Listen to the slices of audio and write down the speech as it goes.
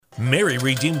Mary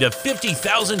redeemed a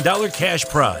 $50,000 cash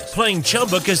prize playing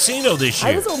Chumba Casino this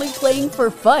year. I was only playing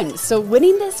for fun, so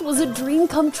winning this was a dream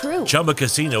come true. Chumba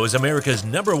Casino is America's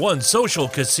 #1 social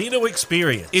casino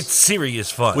experience. It's serious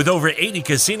fun. With over 80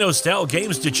 casino-style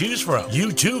games to choose from,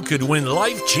 you too could win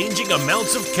life-changing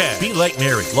amounts of cash. Be like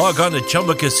Mary. Log on to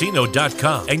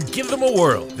ChumbaCasino.com and give them a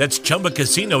whirl. That's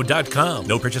ChumbaCasino.com.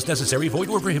 No purchase necessary. Void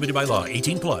where prohibited by law.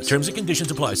 18 plus. Terms and conditions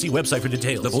apply. See website for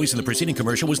details. The voice in the preceding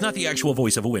commercial was not the actual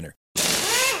voice of a winner.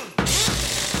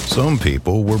 Some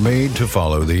people were made to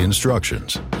follow the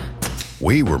instructions.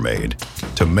 We were made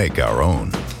to make our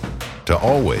own. To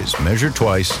always measure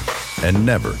twice and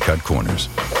never cut corners.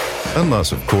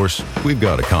 Unless, of course, we've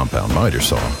got a compound miter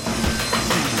saw.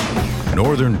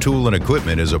 Northern Tool and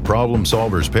Equipment is a problem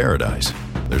solver's paradise.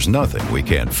 There's nothing we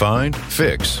can't find,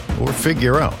 fix, or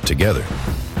figure out together.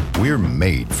 We're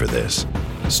made for this.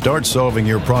 Start solving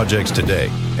your projects today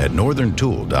at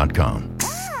northerntool.com.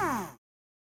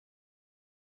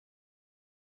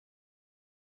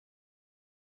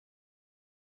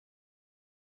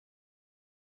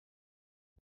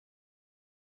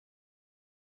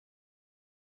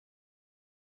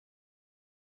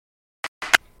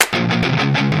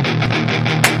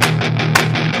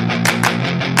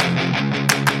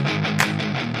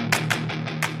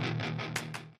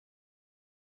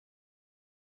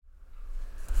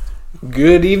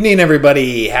 Good evening,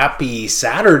 everybody. Happy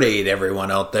Saturday to everyone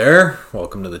out there.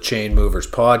 Welcome to the Chainmovers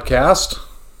podcast.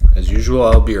 As usual,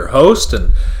 I'll be your host,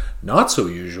 and not so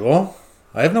usual,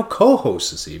 I have no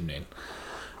co-host this evening.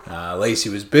 Lacey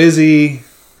was busy.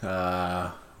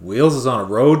 Wheels is on a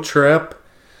road trip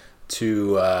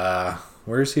to,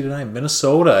 where is he tonight?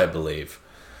 Minnesota, I believe,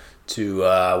 to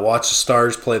watch the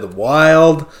Stars play the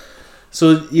Wild.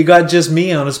 So you got just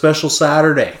me on a special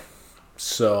Saturday.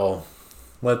 So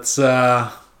Let's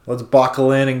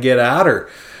buckle in and get at her.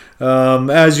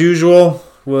 As usual,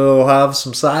 we'll have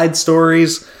some side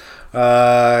stories.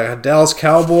 Dallas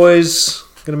Cowboys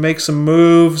going to make some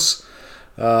moves.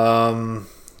 A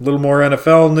little more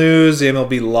NFL news. The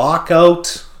MLB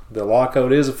lockout. The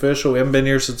lockout is official. We haven't been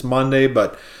here since Monday,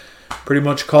 but pretty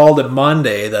much called it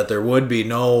Monday that there would be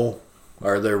no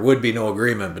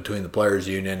agreement between the Players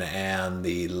Union and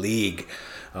the league.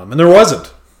 And there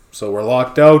wasn't. So we're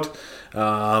locked out.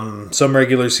 Some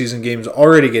regular season games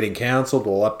already getting canceled.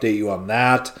 We'll update you on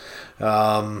that.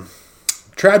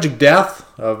 Tragic death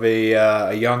of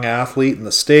a young athlete in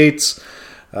the States.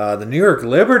 The New York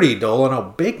Liberty doling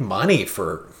out big money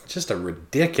for just a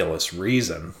ridiculous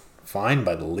reason. Fined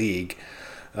by the league.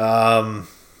 Update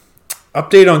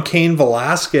on Cain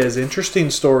Velasquez. Interesting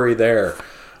story there.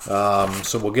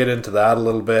 So we'll get into that a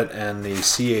little bit. And the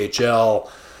CHL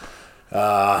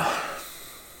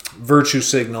virtue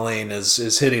signaling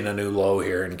is hitting a new low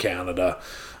here in Canada,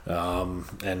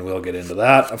 and we'll get into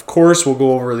that. Of course, we'll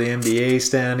go over the NBA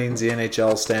standings, the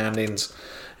NHL standings,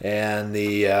 and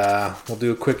we'll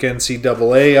do a quick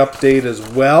NCAA update as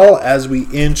well as we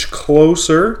inch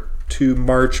closer to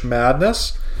March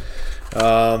Madness.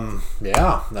 That's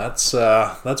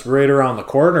right around the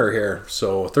corner here.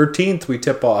 So 13th we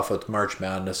tip off with March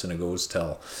Madness, and it goes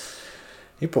till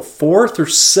April 4th or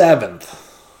 7th.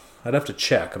 I'd have to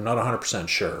check. I'm not 100%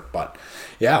 sure. But,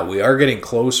 yeah, we are getting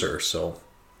closer. So,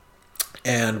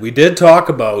 and we did talk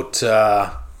about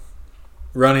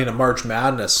running a March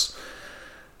Madness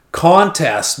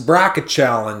contest, bracket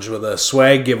challenge with a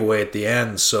swag giveaway at the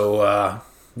end. So,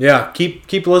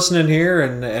 keep listening here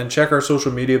and check our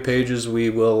social media pages.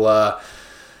 We will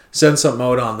send something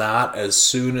out on that as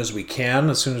soon as we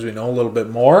can, as soon as we know a little bit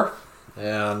more.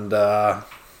 And,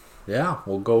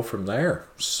 we'll go from there.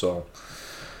 So,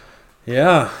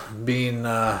 being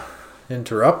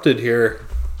interrupted here.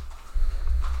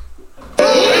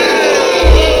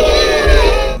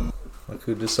 Look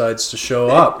who decides to show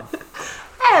up.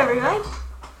 Hi, everyone.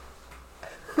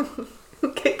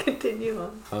 Okay, continue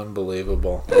on.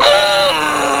 Unbelievable.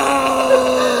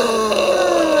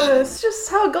 It's just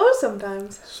how it goes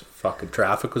sometimes. Fucking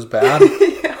traffic was bad.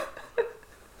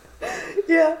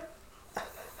 Yeah.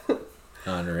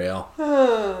 Unreal.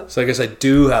 So I guess I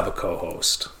do have a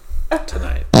co-host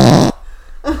tonight.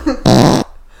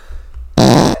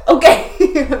 Okay.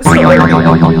 I'm sorry.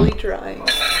 I'm really trying.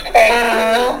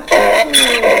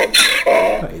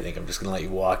 What, you think I'm just going to let you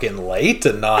walk in late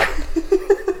and not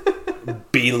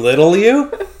belittle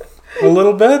you a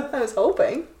little bit? I was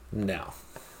hoping. No.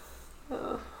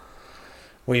 Well,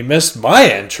 you missed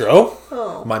my intro.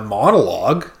 Oh. My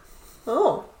monologue.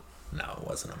 Oh. No, it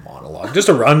wasn't a monologue. Just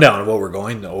a rundown of what we're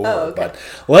going over. Oh, okay. But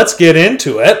let's get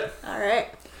into it. All right.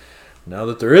 Now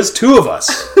that there is two of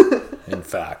us, in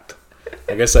fact.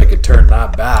 I guess I could turn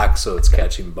that back so it's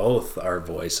catching both our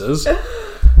voices. I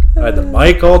had the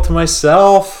mic all to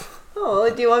myself. Oh,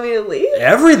 do you want me to leave?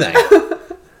 Everything.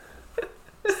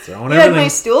 You had my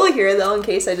stool here, though, in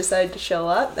case I decided to show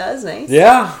up. That was nice.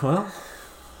 Yeah, well.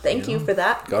 Thank you for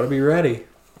that. Got to be ready.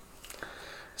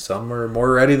 Some are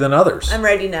more ready than others. I'm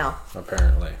ready now.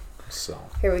 Apparently. So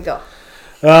here we go.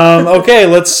 Okay,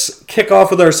 let's kick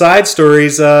off with our side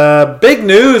stories. Big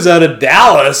news out of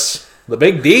Dallas. The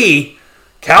Big D.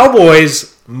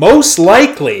 Cowboys most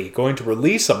likely going to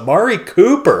release Amari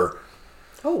Cooper.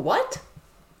 Oh, what?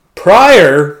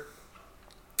 Prior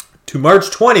to March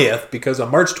 20th, because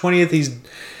on March 20th he's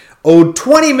owed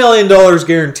 $20 million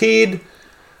guaranteed.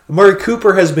 Amari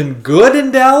Cooper has been good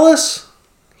in Dallas.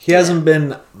 He hasn't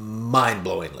been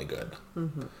mind-blowingly good.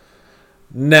 Mm-hmm.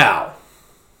 Now,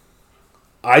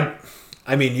 I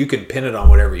mean, you can pin it on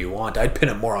whatever you want. I'd pin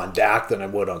it more on Dak than I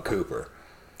would on Cooper.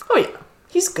 Oh, yeah.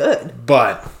 He's good.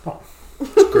 But,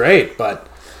 it's great. But,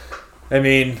 I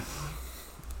mean,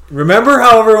 remember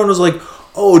how everyone was like,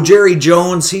 oh, Jerry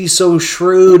Jones, he's so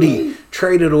shrewd. He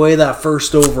traded away that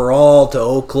first overall to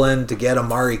Oakland to get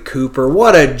Amari Cooper.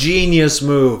 What a genius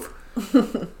move.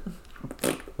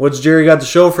 What's Jerry got to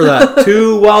show for that?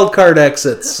 2 wild card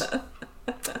exits.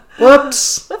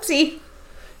 Whoops. Whoopsie.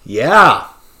 Yeah.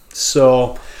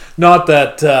 So, not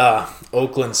that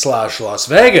Oakland / Las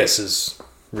Vegas is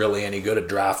really any good at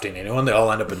drafting anyone. They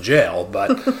all end up in jail.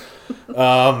 But,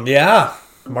 yeah.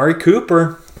 Amari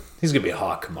Cooper, he's going to be a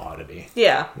hot commodity.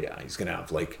 Yeah. Yeah, he's going to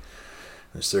have,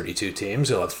 there's 32 teams.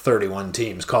 He'll have 31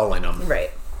 teams calling him.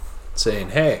 Right. Saying,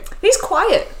 hey. He's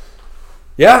quiet.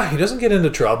 Yeah, he doesn't get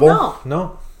into trouble.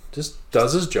 No. Just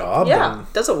does his job. Yeah,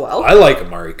 does it well. I like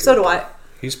Amari Cooper. So do I.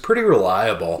 He's pretty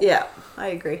reliable. Yeah, I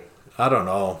agree. I don't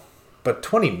know. But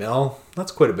 20 mil,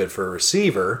 that's quite a bit for a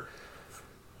receiver.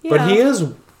 Yeah. But he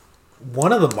is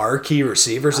one of the marquee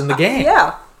receivers in the game.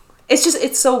 Yeah.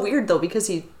 It's so weird, though, because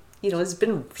he, has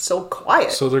been so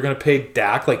quiet. So they're going to pay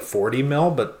Dak 40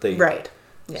 mil, but they right.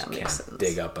 Yeah, can't makes sense.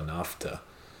 dig up enough to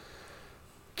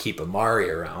keep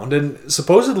Amari around. And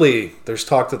supposedly there's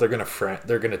talk that they're going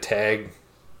to tag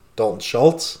Dalton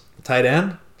Schultz, tight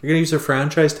end. They're going to use their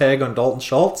franchise tag on Dalton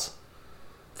Schultz.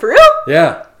 For real?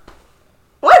 Yeah.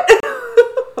 What?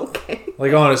 Okay.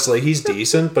 Honestly, he's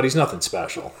decent, but he's nothing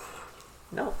special.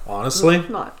 No. Honestly?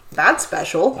 Not that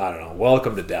special. I don't know.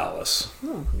 Welcome to Dallas.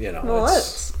 Well,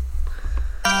 it's...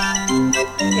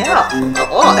 Yeah.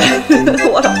 A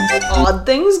lot of odd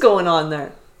things going on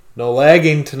there. No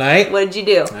lagging tonight. What did you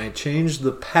do? I changed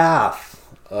the path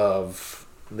of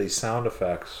the sound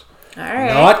effects. All right.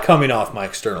 Not coming off my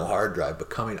external hard drive, but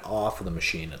coming off of the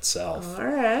machine itself. All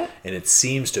right. And it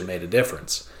seems to have made a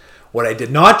difference. What I did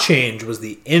not change was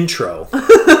the intro.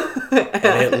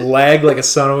 And it lagged like a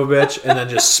son of a bitch and then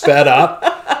just sped up.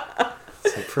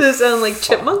 Does it sound like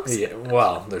chipmunks? Yeah,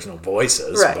 well, there's no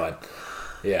voices, right. But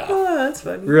yeah. Oh, that's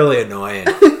funny. Really annoying.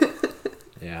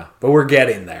 Yeah, but we're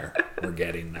getting there.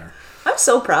 I'm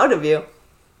so proud of you.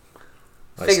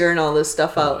 Figuring all this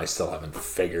stuff out. I still haven't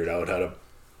figured out how to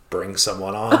bring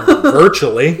someone on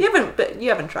virtually. You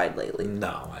haven't tried lately.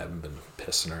 No, I haven't been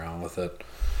pissing around with it.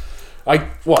 I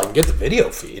can get the video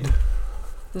feed.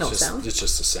 Sound? It's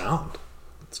just the sound.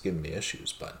 It's giving me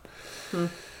issues, but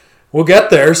we'll get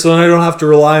there so then I don't have to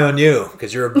rely on you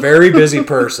because you're a very busy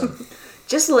person.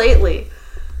 Just lately.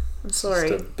 I'm sorry.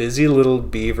 Just a busy little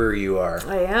beaver you are.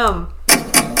 I am.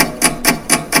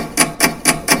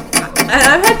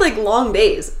 I've had long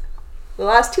days. The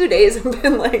last 2 days have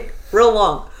been real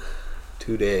long.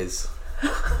 2 days.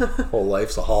 Whole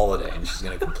life's a holiday and she's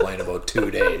going to complain about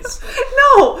 2 days.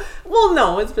 No. Well,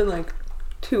 no. It's been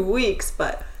 2 weeks,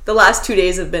 but the last 2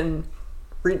 days have been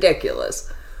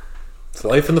ridiculous. It's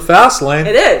life in the fast lane.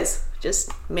 It is.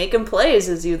 Just making plays,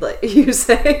 as you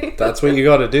say. That's what you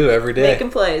got to do every day.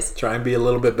 Making plays. Try and be a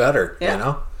little bit better,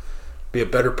 Be a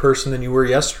better person than you were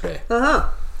yesterday. Uh-huh.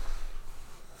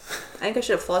 I think I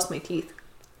should have flossed my teeth.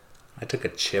 I took a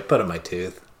chip out of my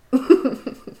tooth.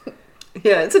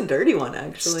 Yeah, it's a dirty one,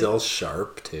 actually. Still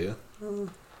sharp, too. I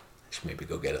should maybe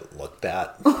go get it looked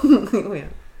at. Yeah.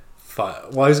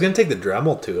 Well, I was going to take the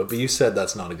Dremel to it, but you said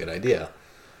that's not a good idea.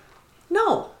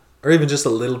 No. Or even just a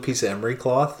little piece of emery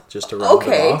cloth, just to round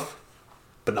it off.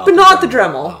 But not the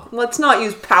Dremel. Oh. Let's not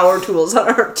use power tools on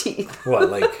our teeth.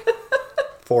 What,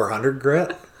 400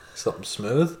 grit? Something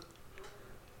smooth?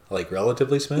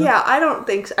 Relatively smooth? Yeah,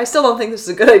 I still don't think this is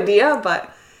a good idea,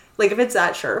 but if it's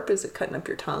that sharp, is it cutting up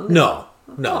your tongue? No.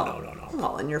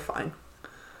 Well, then you're fine.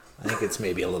 I think it's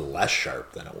maybe a little less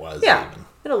sharp than it was. Yeah, even.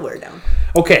 it'll wear down.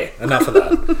 Okay, enough of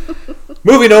that.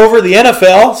 Moving over, the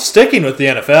NFL, sticking with the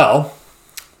NFL,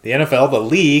 The NFL, the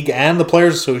league, and the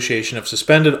Players Association have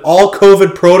suspended all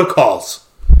COVID protocols.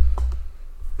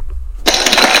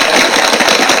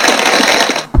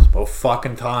 It's about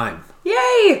fucking time.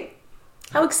 Yay!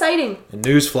 How exciting. And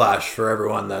newsflash for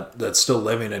everyone that's still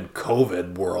living in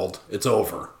COVID world, it's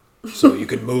over. So you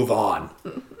can move on.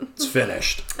 It's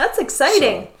finished. That's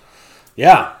exciting.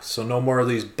 So no more of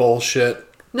these bullshit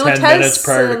no 10 minutes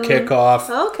prior to kickoff.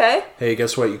 Okay. Hey,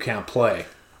 guess what? You can't play.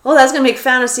 Well, that's going to make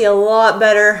fantasy a lot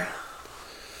better.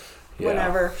 Yeah.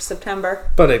 Whenever,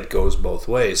 September. But it goes both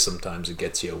ways. Sometimes it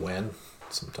gets you a win.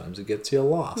 Sometimes it gets you a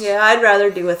loss. Yeah, I'd rather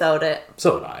do without it.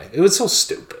 So did I. It was so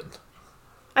stupid.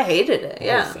 I hated it,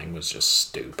 The whole thing was just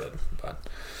stupid. But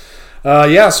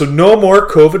so no more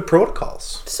COVID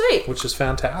protocols. Sweet. Which is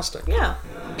fantastic. Yeah.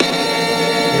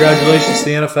 Congratulations to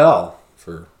the NFL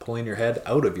for pulling your head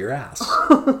out of your ass.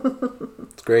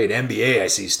 It's great. NBA, I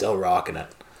see, still rocking it.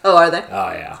 Oh, are they?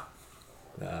 Oh,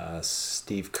 yeah.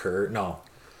 Steve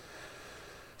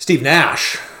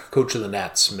Nash, coach of the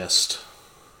Nets, missed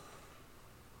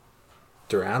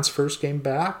Durant's first game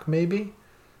back, maybe?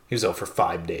 He was out for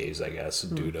 5 days, I guess,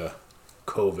 due to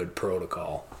COVID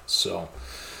protocol. So,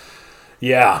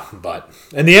 yeah,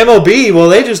 and the MLB, well,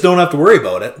 they just don't have to worry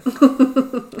about it.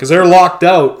 Because they're locked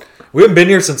out. We haven't been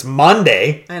here since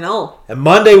Monday. I know. And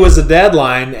Monday was the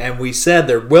deadline, and we said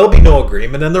there will be no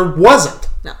agreement, and there wasn't.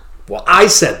 No. Well, I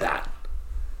said that.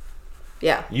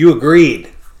 Yeah. You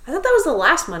agreed. I thought that was the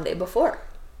last Monday before.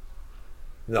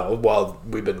 No, well,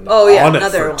 we've been on it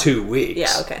for 2 weeks.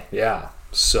 Yeah, okay. Yeah.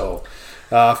 So,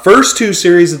 first 2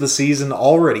 series of the season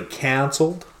already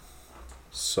canceled.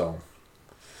 So,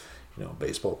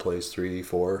 baseball plays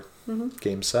 3-4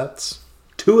 game sets.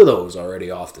 2 of those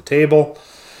already off the table.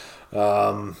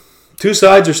 2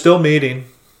 sides are still meeting,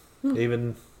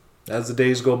 even as the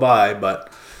days go by, but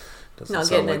doesn't Not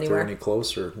sound getting like they're anywhere. any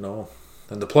closer. No.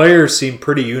 And the players seem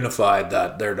pretty unified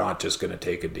that they're not just going to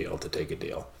take a deal to take a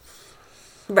deal.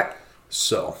 Right.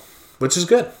 So, which is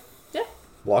good. Yeah.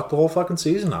 Block the whole fucking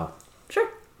season out. Sure.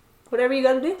 Whatever you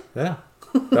got to do. Yeah.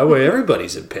 That way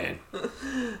everybody's in pain.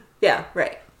 Yeah,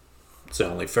 right. It's the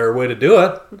only fair way to do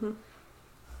it.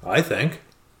 I think.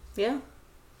 Yeah.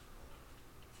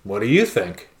 What do you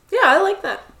think? Yeah, I like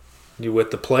that. You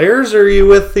with the players or are you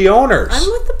with the owners?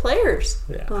 I'm with the players.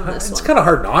 Yeah. On this It's one. kind of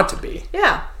hard not to be.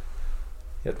 Yeah.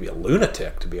 You have to be a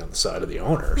lunatic to be on the side of the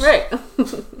owners. Right.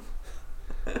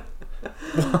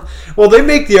 Well, they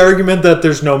make the argument that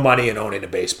there's no money in owning a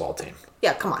baseball team.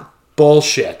 Yeah, come on.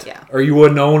 Bullshit. Yeah. Or you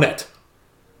wouldn't own it.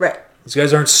 Right. These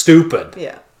guys aren't stupid.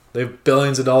 Yeah. They have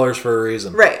billions of dollars for a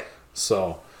reason. Right.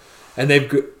 So,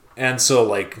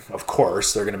 of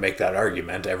course, they're going to make that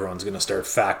argument. Everyone's going to start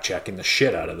fact checking the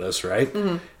shit out of this, right?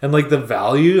 Mm-hmm. And the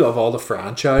value of all the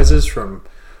franchises from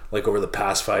over the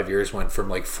past 5 years went from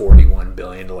 $41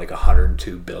 billion to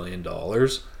 $102 billion.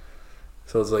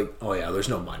 So it's oh yeah, there's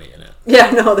no money in it.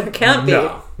 Yeah, no, there can't be.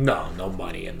 No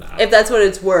money in that. If that's what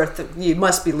it's worth, you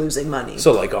must be losing money.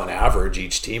 So on average,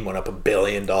 each team went up $1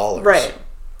 billion. Right.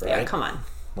 Yeah, come on.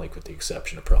 With the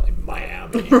exception of probably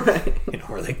Miami. Right.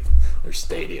 Where their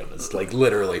stadium is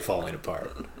literally falling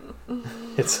apart.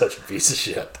 It's such a piece of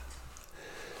shit.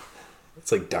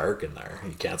 It's dark in there.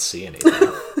 You can't see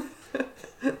anything.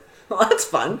 Well, that's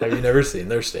fun. Have you never seen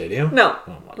their stadium? No.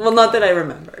 Oh my God. Not that I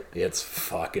remember. It's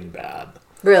fucking bad.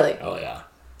 Really? Oh yeah.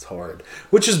 It's hard.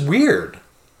 Which is weird.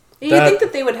 You think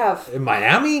that they would have... In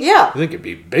Miami? Yeah. You think it'd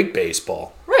be big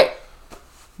baseball. Right.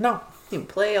 No. You can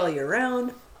play all year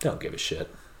round. They don't give a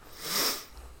shit.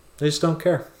 They just don't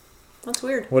care. That's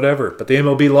weird. Whatever. But the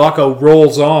MLB lockout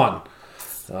rolls on.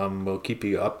 We'll keep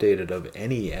you updated of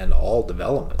any and all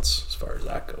developments as far as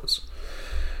that goes.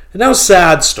 And now,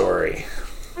 sad story.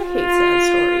 I hate sad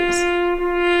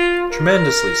stories.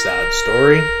 Tremendously sad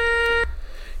story.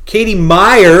 Katie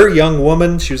Meyer, young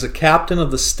woman, she was a captain of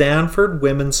the Stanford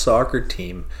women's soccer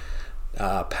team,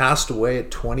 passed away at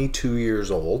 22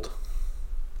 years old.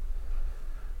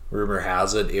 Rumor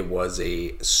has it was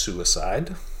a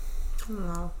suicide.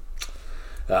 Oh.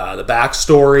 The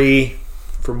backstory,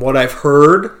 from what I've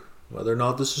heard, whether or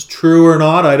not this is true or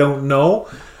not, I don't know.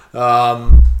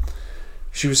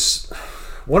 She was...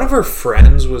 One of her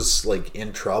friends was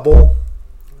in trouble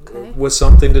with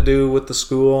something to do with the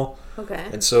school. Okay.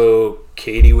 And so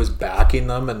Katie was backing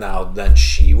them, and then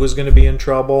she was going to be in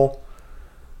trouble.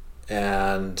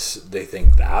 And they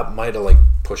think that might have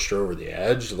pushed her over the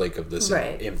edge, of this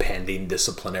impending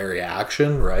disciplinary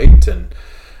action, right?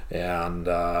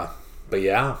 But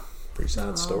yeah, pretty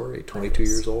sad story. 22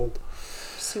 years old.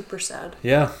 Super sad.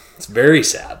 Yeah, it's very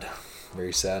sad.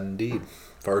 Very sad indeed.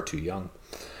 Far too young.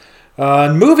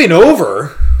 Moving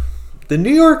over, the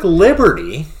New York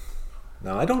Liberty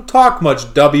Now, I don't talk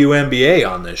much WNBA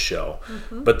on this show,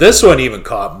 but this one even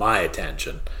caught my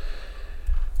attention.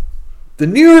 The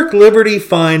New York Liberty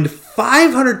fined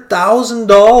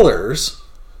 $500,000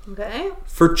 Okay.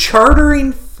 for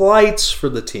chartering flights for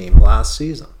the team last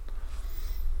season.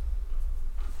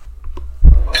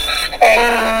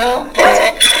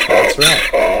 That's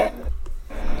right.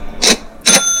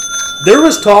 There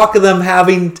was talk of them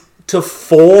having to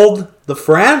fold the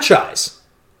franchise.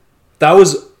 That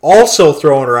was also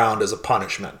thrown around as a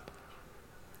punishment.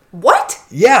 What?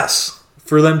 Yes,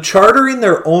 for them chartering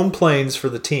their own planes for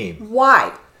the team.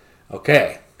 Why?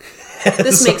 Okay.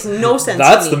 This makes no sense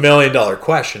That's to the me. million-dollar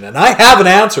question, and I have an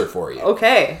answer for you.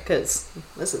 Okay, because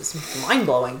this is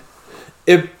mind-blowing.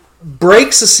 It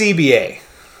breaks the CBA,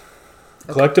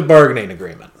 collective bargaining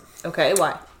agreement, Okay,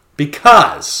 why?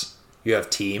 because you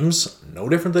have teams, no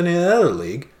different than any other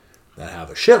league, that have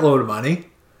a shitload of money,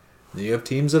 and you have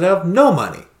teams that have no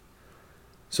money.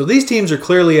 So these teams are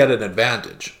clearly at an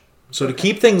advantage. So to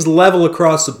keep things level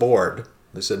across the board,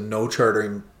 they said no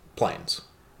chartering planes.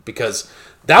 Because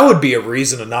that would be a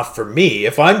reason enough for me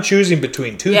if I'm choosing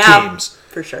between two teams.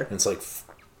 For sure. And it's like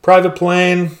private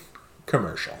plane,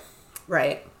 commercial.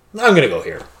 Right. I'm going to go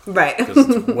here Right. because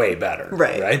it's way better.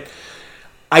 Right.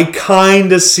 I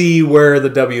kind of see where the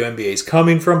WNBA is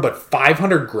coming from, but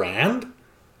 $500,000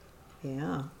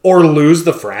 Yeah. or lose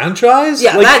the franchise?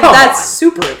 Yeah, Like, that's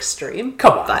super extreme.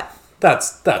 Come on. But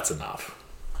That's enough.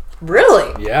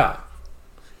 really? Yeah.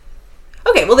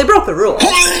 Okay, well, they broke the rule.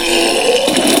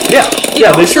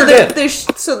 Yeah, they sure did.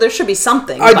 So there should be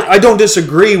something. I don't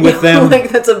disagree with them like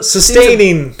that's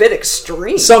sustaining a bit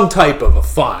extreme. some type of a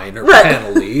fine or Right.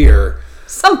 penalty or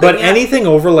Something. but yeah. anything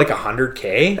over like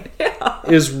 $100K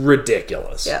is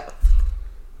ridiculous. Yeah.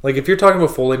 Like if you're talking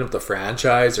about folding up the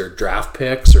franchise or draft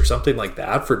picks or something like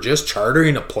that for just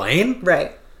chartering a plane,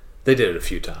 Right. they did it a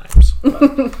few times. But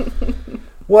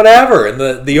whatever.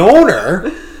 And the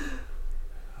owner,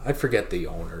 I forget the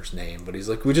owner's name, but he's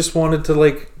like, we just wanted to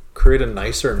like create a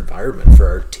nicer environment for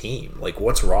our team. Like,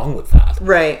 what's wrong with that?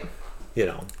 Right. You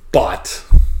know, but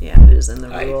Yeah, it is in the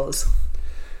rules.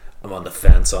 I'm on the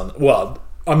fence on. Well,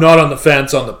 I'm not on the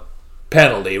fence on the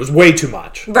penalty. It was way too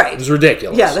much. Right. It was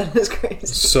ridiculous. Yeah, that is crazy.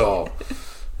 So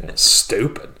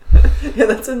stupid. Yeah,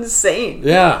 that's insane.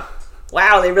 Yeah.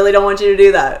 Wow, they really don't want you to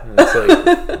do that. It's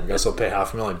like, I guess I'll pay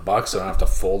 $500,000 so I don't have to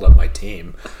fold up my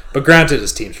team. But granted,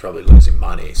 his team's probably losing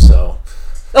money, so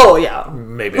Oh, yeah.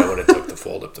 maybe I would have took the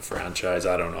fold up the franchise.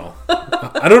 I don't know.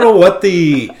 I don't know what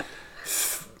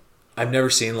I've never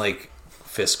seen like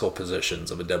fiscal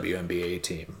positions of a WNBA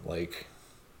team. Like,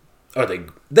 are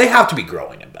they have to be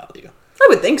growing in value. I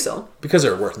would think so. Because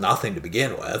they're worth nothing to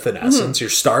begin with, in essence. You're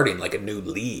starting like a new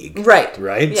league. Right.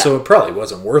 Right? Yeah. So it probably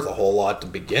wasn't worth a whole lot to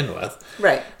begin with.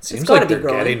 Right. It seems It's gotta like be they're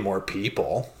growing. getting more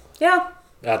people Yeah.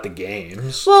 at the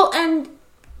games. Well, and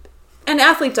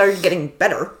athletes are getting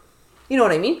better. You know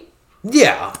what I mean?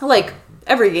 Yeah. Like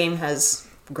every game has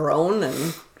grown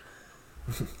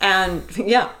and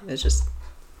yeah, it's just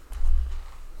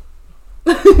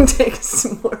it takes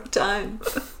more time.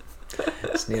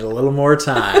 Just need a little more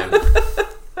time.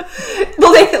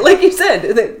 Well, they like you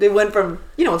said, they went from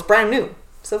it's brand new,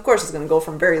 so of course it's going to go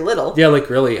from very little. Yeah, like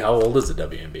really, how old is the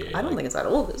WNBA? I don't think it's that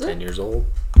old, is it? 10 years old?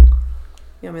 You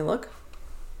want me to look?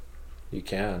 You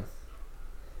can.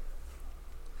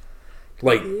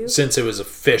 Like, since it was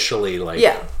officially, like,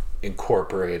 Yeah.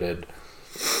 incorporated,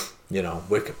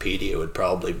 Wikipedia would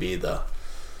probably be the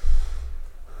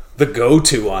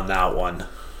go-to on that one.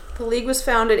 The league was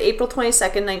founded April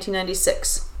 22nd,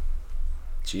 1996.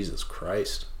 Jesus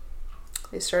Christ.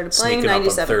 They started playing Sneaking up on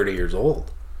 97. 30 years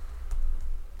old.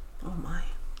 Oh my.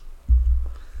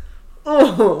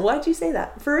 Oh, why'd you say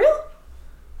that? For real?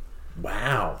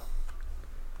 Wow.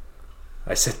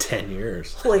 I said 10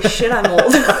 years. Holy shit, I'm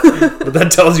old. But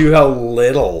that tells you how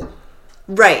little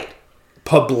Right.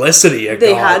 publicity it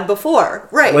They got. had before.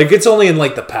 Right. Like, it's only in,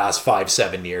 like, the past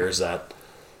 5-7 years that,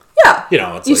 yeah.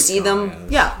 it's you like, see oh, them.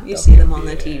 yeah, Yeah, you see them on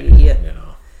the TV.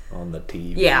 On the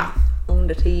TV. Yeah, on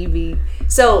the TV.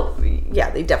 So,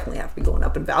 yeah, they definitely have to be going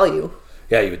up in value.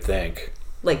 Yeah, you would think.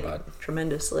 Like, But-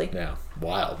 tremendously. Yeah,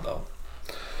 wild, though.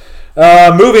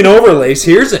 Moving over, Lace,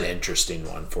 here's an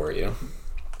interesting one for you.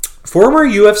 Former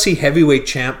UFC heavyweight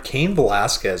champ Cain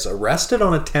Velasquez arrested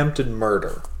on attempted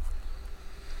murder.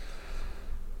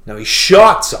 Now, he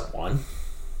shot someone,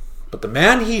 but the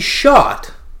man he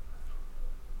shot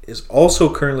is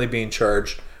also currently being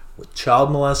charged with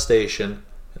child molestation,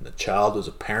 and the child was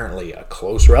apparently a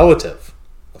close relative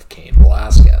of Cain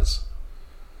Velasquez.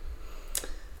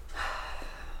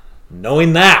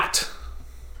 Knowing that,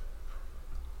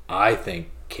 I think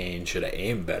Kane should have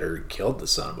aimed better and killed the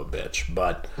son of a bitch.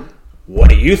 But what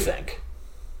do you think?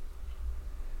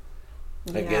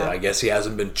 Yeah. I guess he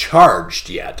hasn't been charged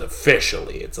yet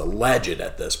officially. It's alleged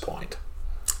at this point.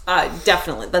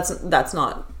 Definitely. That's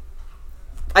not...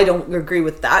 I don't agree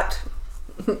with that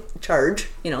charge.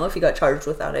 If he got charged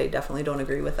with that, I definitely don't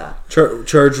agree with that.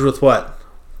 Charged with what?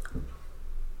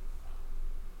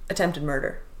 Attempted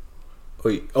murder.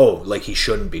 Oh, like he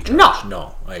shouldn't be charged?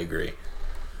 No, I agree.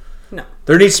 No.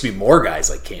 There needs to be more guys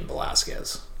like Cain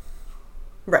Velasquez.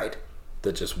 Right.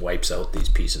 That just wipes out these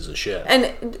pieces of shit.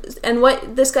 And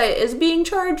what, this guy is being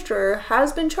charged or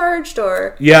has been charged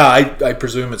or... Yeah, I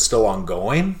presume it's still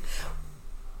ongoing.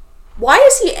 Why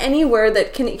is he anywhere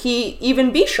that can he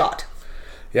even be shot?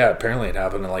 Yeah, apparently it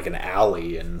happened in like an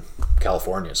alley in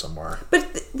California somewhere.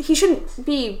 But he shouldn't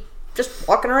be just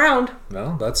walking around.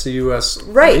 No, that's the U.S.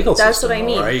 Right, legal that's system, what I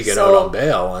mean. right? You get out on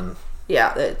bail and...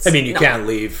 Yeah, it's... you can't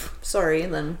leave... Sorry,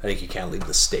 then... I think you can't leave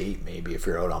the state maybe if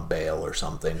you're out on bail or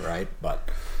something, right? But,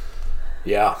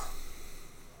 yeah.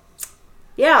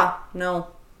 Yeah, no,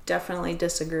 definitely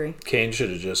disagree. Kane should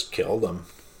have just killed him.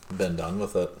 Been done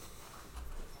with it.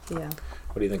 Yeah.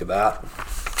 What do you think of that?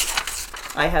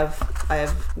 I have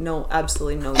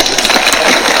absolutely no use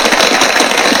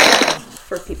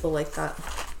for people like that.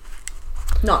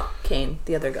 Not Kane,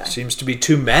 the other guy. Seems to be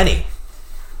too many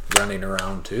running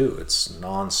around too. It's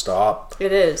non-stop.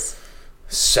 It is.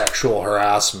 Sexual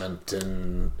harassment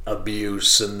and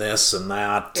abuse and this and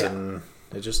that, Yeah. and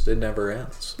it never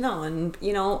ends. No, and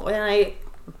and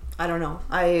I don't know.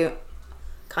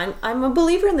 I'm a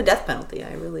believer in the death penalty.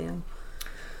 I really am.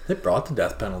 They brought the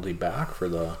death penalty back for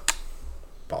the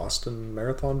Boston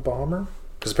Marathon bomber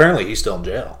because apparently he's still in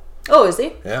jail. Oh, is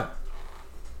he? Yeah,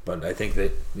 but I think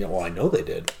I know they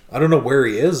did. I don't know where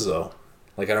he is though.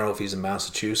 Like I don't know if he's in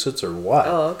Massachusetts or what.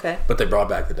 Oh, okay. But they brought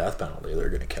back the death penalty. They're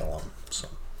going to kill him. So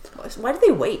Why did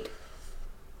they wait?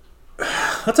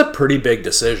 that's a pretty big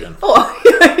decision. Oh,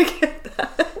 I get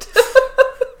that.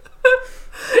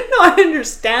 No, I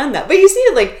understand that. But you see,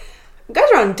 like, guys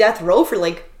are on death row for,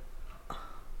 like,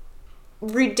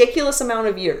 ridiculous amount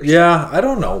of years. Yeah, I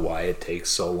don't know why it takes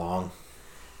so long.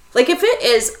 Like, if it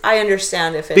is, I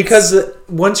understand if it's... Because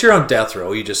once you're on death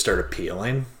row, you just start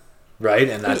appealing, right?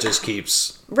 And that just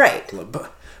keeps... Right.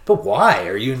 But why?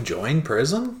 Are you enjoying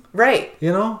prison? Right.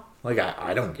 Like,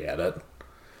 I don't get it.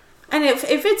 And if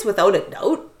it's without a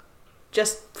doubt,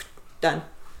 just done.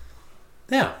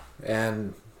 Yeah,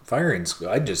 and firing squad.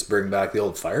 I'd just bring back the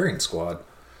old firing squad.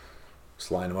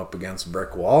 Just line him up against a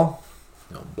brick wall.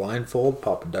 Blindfold,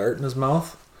 pop a dart in his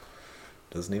mouth.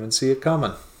 Doesn't even see it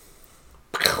coming.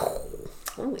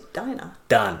 Holy Dinah.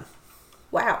 Done.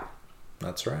 Wow.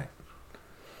 That's right.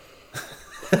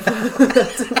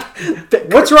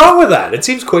 What's wrong with that? It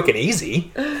seems quick and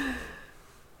easy.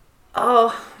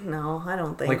 Oh, no, I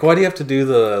don't think. Like, why do you have to do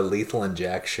the lethal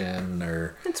injection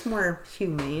or... It's more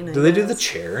humane, I Do they do guess. the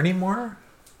chair anymore?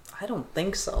 I don't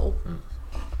think so.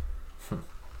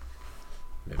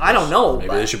 I don't know.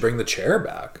 Maybe they should bring the chair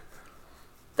back.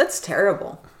 That's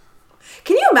terrible.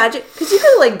 Can you imagine? Because you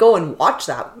could, like, go and watch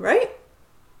that, right?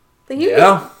 Like,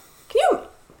 Yeah.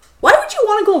 Why would you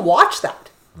want to go watch that?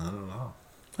 I don't know.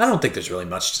 I don't think there's really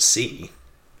much to see.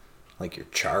 Like, you're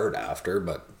charred after,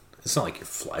 but it's not like your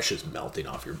flesh is melting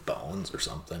off your bones or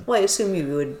something. Well, I assume you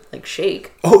would, like,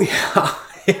 shake. Oh, yeah.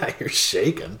 Yeah, you're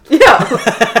shaking. Yeah.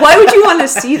 Why would you want to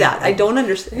see that? I don't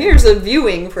understand. Here's a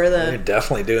viewing for You're the...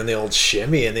 definitely doing the old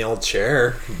shimmy in the old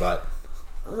chair, but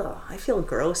Ugh, I feel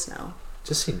gross now. it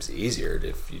just seems easier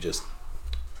if you just...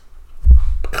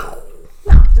 No,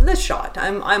 the shot.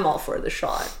 I'm all for the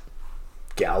shot.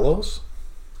 Gallows?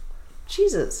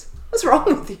 Jesus. What's wrong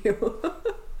with you?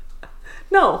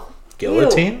 No.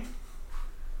 Guillotine? Ew.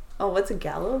 Oh, what's a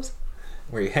gallows?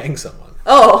 Where you hang someone.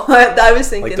 Oh, I was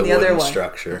thinking Like the the other wooden one.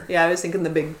 structure. Yeah, I was thinking the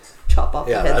big chop off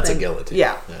Yeah, the head that's thing. a guillotine.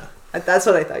 Yeah. Yeah. That's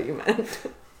what I thought you meant. I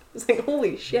was like,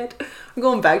 holy shit. I'm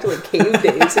going back to like cave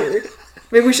days here.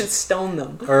 Maybe we should stone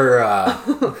them. Or,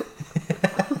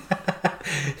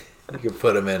 you could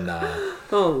put them in,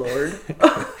 Oh, Lord.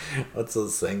 what's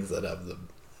those things that have the...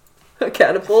 A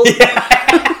catapult?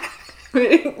 Yeah.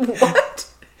 What?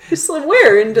 Just like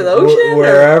where? Into the ocean?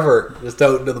 Wherever. Just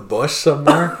out into the bush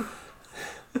somewhere.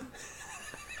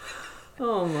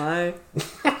 Oh, my.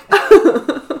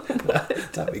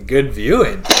 That'd be good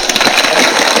viewing.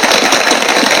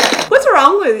 What's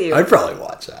wrong with you? I'd probably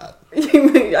watch that.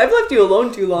 I've left you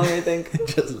alone too long, I think.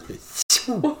 Just...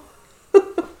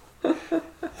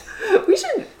 We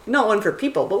should, not one for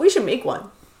people, but we should make one.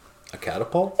 A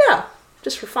catapult? Yeah,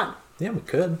 just for fun. Yeah, we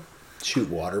could. Shoot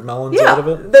watermelons out of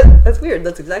it? That's weird.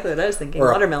 That's exactly what I was thinking.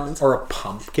 Watermelons. Or a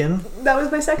pumpkin. That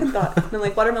was my second thought. I'm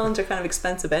like, watermelons are kind of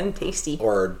expensive and tasty.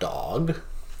 Or a dog.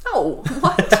 Oh,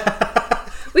 what?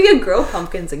 We could grow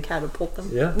pumpkins and catapult them.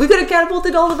 Yeah. We could have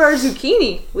catapulted all of our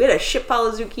zucchini. We had a shit pile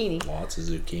of zucchini. Lots of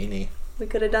zucchini. We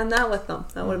could have done that with them.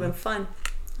 That would have been fun.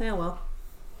 Yeah, well.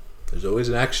 There's always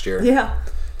next year. Yeah.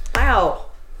 Wow.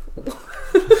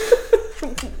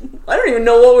 I don't even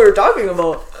know what we were talking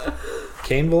about.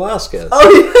 Cain Velasquez. Oh,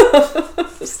 yeah.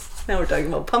 Now we're talking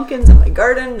about pumpkins in my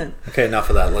garden. And Okay, enough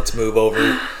of that. Let's move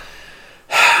over.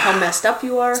 how messed up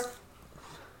you are.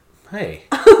 Hey.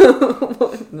 I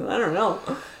don't know.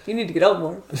 You need to get out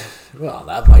more. Well,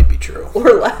 that might be true.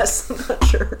 Or less. I'm not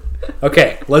sure.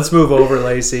 Okay, let's move over,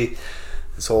 Lacey.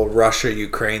 This whole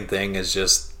Russia-Ukraine thing is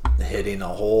just hitting a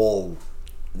whole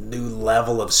new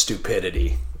level of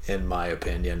stupidity, in my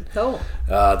opinion. Oh.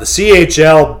 The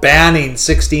CHL banning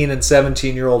 16 and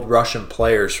 17-year-old Russian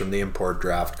players from the import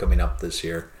draft coming up this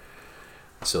year.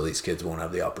 So these kids won't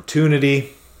have the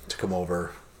opportunity to come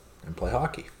over and play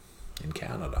hockey in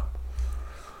Canada.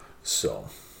 So,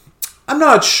 I'm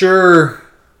not sure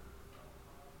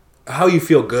how you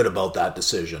feel good about that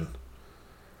decision.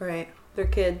 Right. They're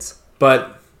kids.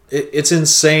 But it's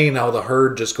insane how the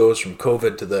herd just goes from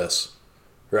COVID to this,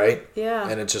 right? Yeah.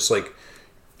 And it's just like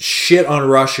shit on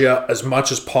Russia as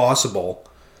much as possible.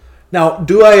 Now,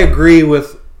 do I agree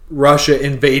with Russia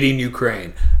invading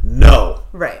Ukraine? No.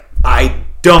 Right. I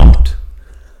don't.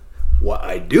 What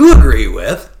I do agree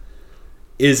with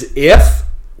is if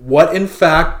what in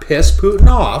fact pissed Putin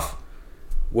off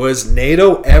was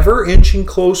NATO ever inching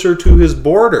closer to his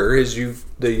border,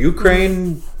 the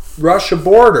Ukraine-Russia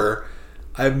border,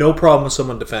 I have no problem with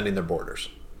someone defending their borders.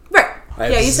 Right. I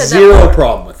have Yeah, you said zero that.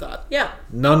 problem with that. Yeah.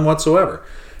 None whatsoever.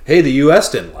 Hey, the U.S.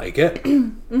 didn't like it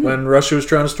when Russia was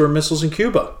trying to store missiles in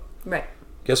Cuba. Right.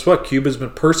 Guess what? Cuba's been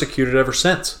persecuted ever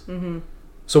since.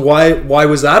 So why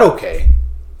was that okay,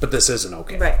 but this isn't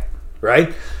okay? Right.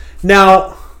 Right?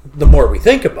 Now, the more we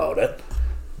think about it,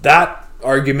 that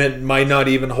argument might not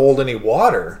even hold any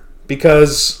water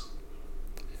because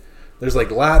there's like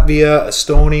Latvia,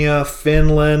 Estonia,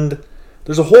 Finland.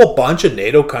 There's a whole bunch of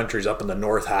NATO countries up in the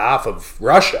north half of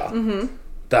Russia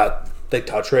that they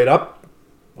touch right up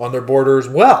on their border as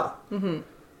well.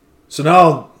 So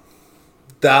now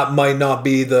that might not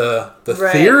be the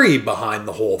Right. theory behind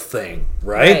the whole thing,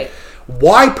 right?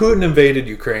 Why Putin invaded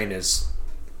Ukraine is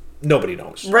nobody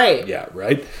knows. Right. Yeah,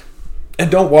 right? And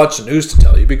don't watch the news to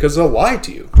tell you because they'll lie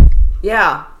to you.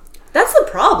 Yeah. That's the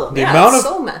problem. The Yeah, amount it's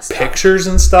of so messed up. pictures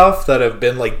and stuff that have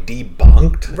been like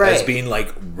debunked as Right. being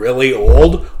like really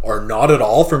old or not at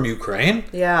all from Ukraine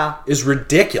Yeah. is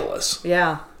ridiculous.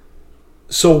 Yeah.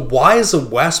 So why is the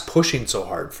West pushing so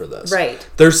hard for this? Right.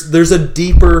 There's a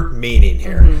deeper meaning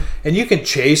here. And you can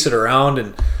chase it around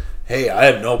and hey, I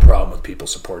have no problem with people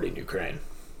supporting Ukraine.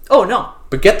 Oh, no.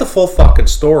 But get the full fucking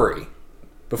story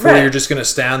before Right. you're just going to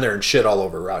stand there and shit all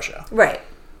over Russia. Right.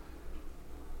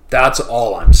 That's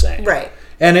all I'm saying. Right.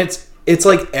 And it's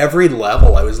like every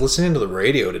level. I was listening to the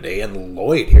radio today and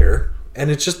Lloyd here, and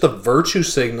it's just the virtue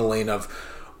signaling of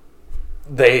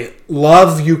they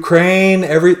love Ukraine,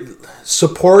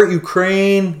 support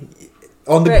Ukraine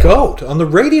on the Right. GOAT, on the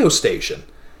radio station.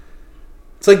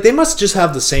 It's like they must just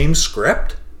have the same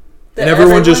script, and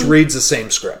everyone just reads the same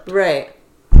script. Right.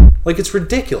 Like, it's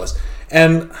ridiculous.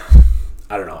 And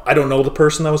I don't know. I don't know the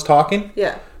person that was talking.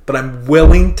 Yeah. But I'm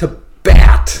willing to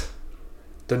bet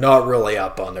they're not really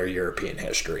up on their European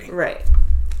history. Right.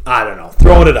 I don't know.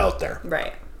 Throwing it out there.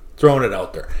 Right. Throwing it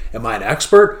out there. Am I an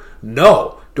expert?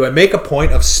 No. Do I make a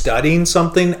point of studying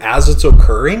something as it's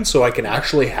occurring so I can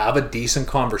actually have a decent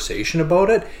conversation about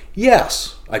it?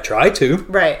 Yes. I try to.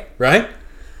 Right. Right?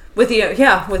 With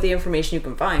the information you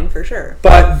can find, for sure.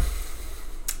 But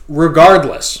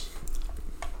regardless,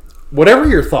 whatever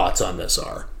your thoughts on this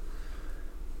are,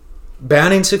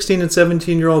 banning 16 and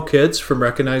 17-year-old kids from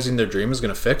recognizing their dream is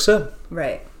going to fix it?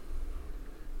 Right.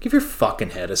 Give your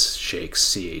fucking head a shake,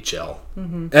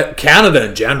 CHL. Canada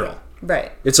in general.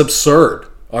 Right. It's absurd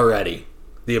already.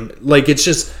 It's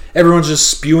just, everyone's just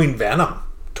spewing venom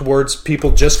towards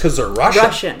people just because they're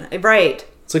Russian. Right.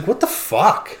 It's like, what the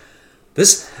fuck?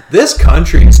 This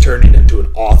country is turning into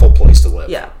an awful place to live.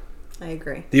 Yeah. I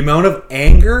agree. The amount of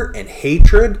anger and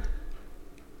hatred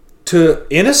to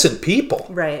innocent people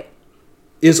Right.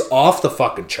 is off the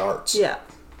fucking charts. Yeah.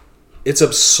 It's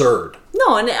absurd.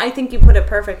 No, and I think you put it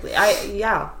perfectly.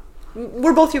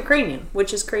 We're both Ukrainian,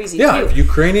 which is crazy Yeah, too. I'm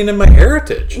Ukrainian in my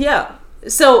heritage. Yeah.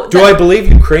 So Do I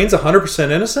believe Ukraine's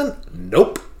 100% innocent?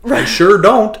 Nope. I sure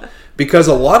don't. Because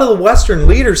a lot of the Western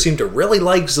leaders seem to really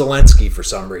like Zelensky for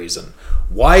some reason.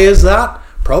 Why is that?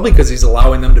 Probably because he's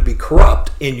allowing them to be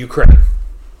corrupt in Ukraine.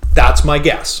 That's my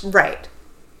guess. Right.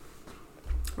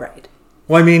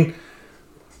 Well, I mean,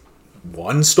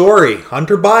 one story,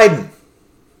 Hunter Biden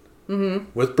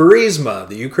with Burisma,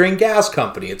 the Ukraine gas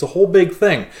company. It's a whole big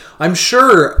thing. I'm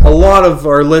sure a lot of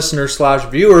our listeners /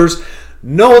 viewers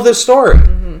know this story.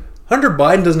 Hunter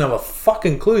Biden doesn't have a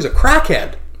fucking clue. He's a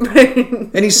crackhead.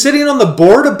 And he's sitting on the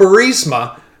board of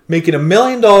Burisma making $1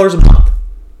 million a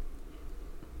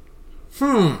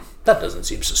month. That doesn't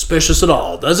seem suspicious at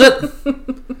all, does it?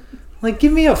 Like,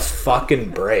 give me a fucking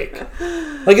break.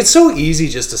 Like, it's so easy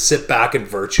just to sit back and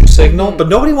virtue signal, but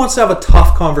nobody wants to have a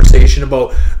tough conversation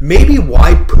about maybe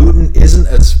why Putin isn't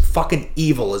as fucking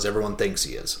evil as everyone thinks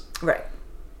he is. Right.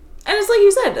 And it's like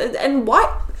you said, and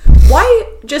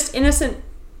why just innocent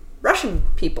Russian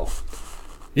people?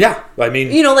 Yeah, I mean,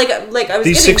 like I was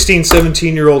these 16,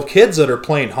 17-year-old kids that are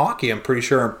playing hockey, I'm pretty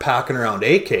sure are packing around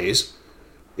AKs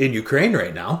in Ukraine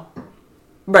right now.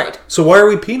 Right. So why are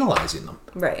we penalizing them?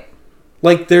 Right.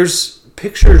 Like, there's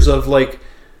pictures of, like,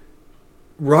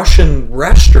 Russian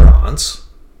restaurants,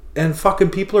 and fucking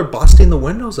people are busting the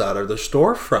windows out of their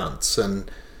storefronts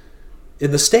and in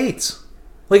the States.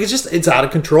 Like, it's out of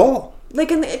control. Like,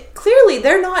 clearly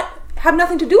they're have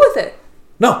nothing to do with it.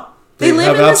 No. They live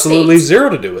have in the absolutely States. Zero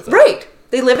to do with it. Right.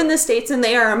 They live in the States and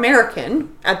they are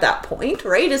American at that point,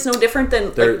 right? It's no different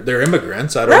than... They're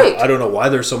immigrants. I don't know why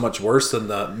they're so much worse than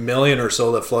the million or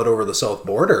so that flood over the south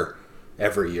border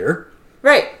every year.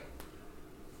 Right.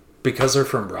 Because they're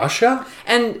from Russia?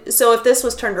 And so if this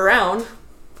was turned around,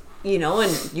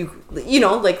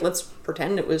 and like, let's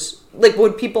pretend it was... Like,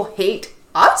 would people hate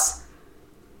us?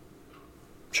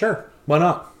 Sure. Why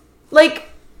not? Like,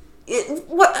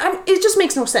 it just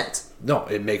makes no sense. No,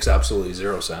 it makes absolutely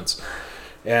zero sense.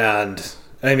 And,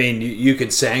 I mean, you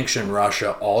can sanction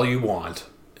Russia all you want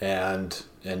and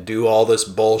do all this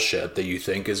bullshit that you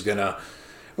think is going to...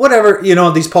 Whatever,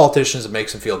 these politicians, it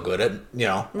makes them feel good at,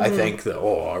 I think that,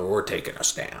 we're taking a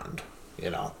stand.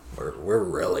 We're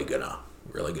really gonna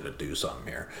do something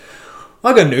here.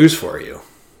 I got news for you.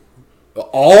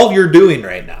 All you're doing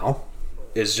right now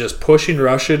is just pushing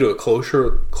Russia to a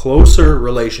closer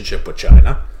relationship with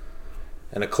China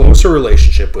and a closer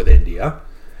relationship with India.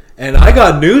 And I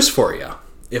got news for you.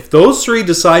 If those three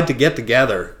decide to get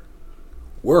together,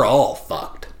 we're all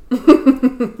fucked.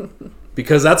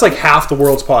 Because that's like half the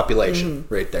world's population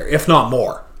right there, if not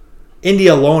more.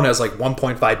 India alone has like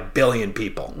 1.5 billion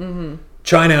people.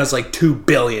 China has like 2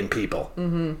 billion people.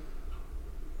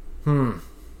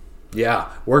 Yeah,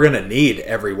 we're going to need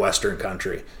every Western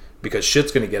country because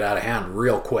shit's going to get out of hand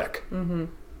real quick.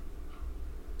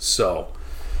 So,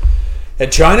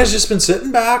 and China's just been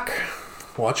sitting back,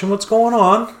 watching what's going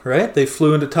on, right? They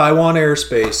flew into Taiwan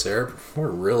airspace there. We're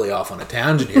really off on a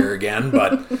tangent here again,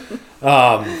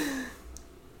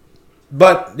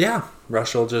 but yeah,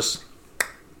 Russia will just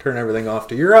turn everything off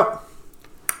to Europe,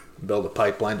 build a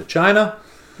pipeline to China,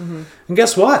 and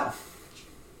guess what?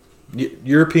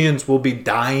 Europeans will be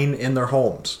dying in their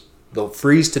homes. They'll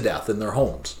freeze to death in their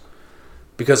homes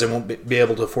because they won't be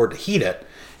able to afford to heat it.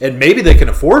 And maybe they can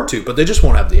afford to, but they just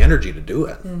won't have the energy to do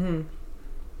it.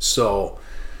 So,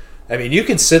 I mean, you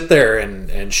can sit there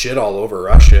and shit all over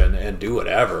Russia and do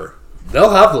whatever.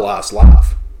 They'll have the last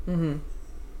laugh.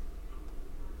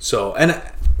 So, and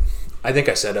I think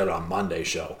I said it on Monday's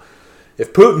show.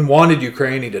 If Putin wanted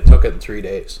Ukraine, he'd have took it in 3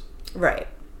 days. Right.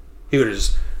 He would have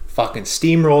just fucking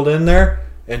steamrolled in there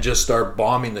and just start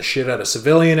bombing the shit out of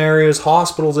civilian areas,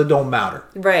 hospitals, it don't matter.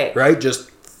 Right. Right?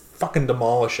 Just fucking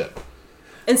demolish it.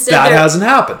 Instead, that hasn't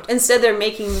happened. Instead, they're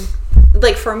making...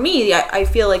 Like, for me, I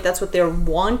feel like that's what they're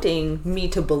wanting me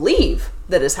to believe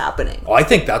that is happening. Oh, I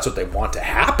think that's what they want to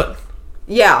happen.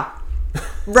 Yeah.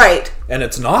 Right. And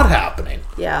it's not happening.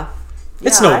 Yeah.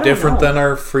 It's no different than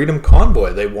our freedom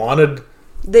convoy. They wanted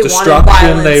destruction,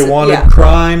 violence, they wanted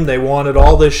crime, they wanted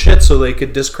all this shit so they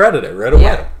could discredit it right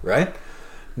away, right?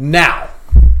 Now,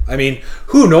 I mean,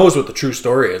 who knows what the true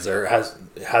story is?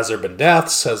 Has there been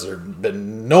deaths? Has there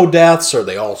been no deaths? Are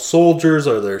they all soldiers?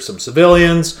 Are there some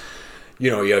civilians?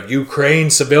 You have Ukraine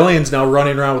civilians now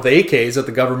running around with AKs that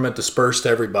the government dispersed to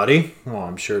everybody. Well,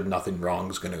 I'm sure nothing wrong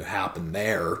is going to happen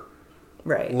there.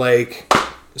 Right. Like,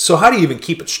 so how do you even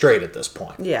keep it straight at this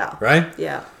point? Yeah. Right?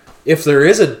 Yeah. If there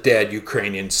is a dead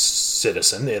Ukrainian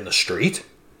citizen in the street,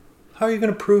 how are you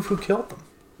going to prove who killed them?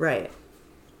 Right.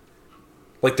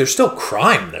 Like, there's still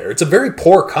crime there. It's a very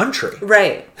poor country.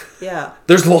 Right. Yeah.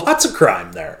 There's lots of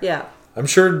crime there. Yeah. I'm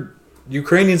sure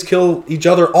Ukrainians kill each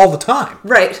other all the time.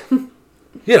 Right.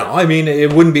 I mean,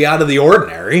 it wouldn't be out of the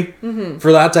ordinary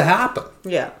for that to happen.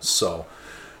 Yeah. So,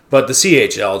 but the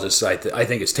CHL just, I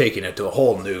think, is taking it to a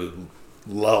whole new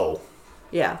low.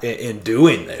 Yeah. in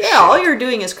doing this. Yeah, all you're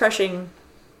doing is crushing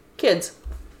kids.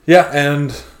 Yeah,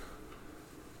 and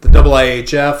the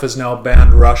IIHF has now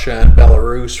banned Russia and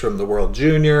Belarus from the World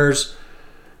Juniors.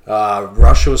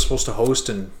 Russia was supposed to host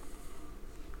in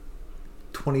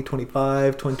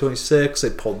 2025, 2026. They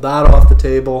pulled that off the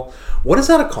table. What is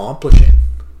that accomplishing?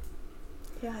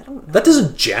 Yeah, I don't know. That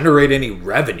doesn't generate any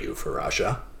revenue for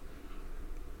Russia.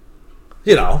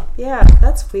 You know. Yeah,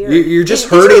 that's weird. You're just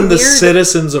These are hurting the weird-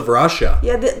 citizens of Russia.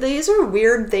 Yeah, these are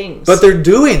weird things. But they're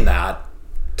doing that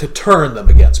to turn them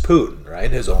against Putin,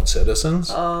 right? His own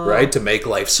citizens, right? To make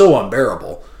life so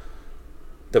unbearable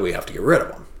that we have to get rid of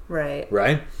them, Right.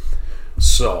 right?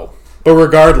 So, but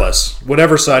regardless,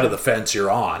 whatever side of the fence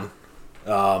you're on,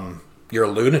 you're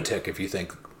a lunatic if you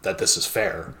think that this is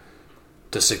fair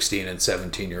to 16 and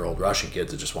 17-year-old Russian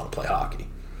kids that just want to play hockey.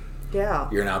 Yeah.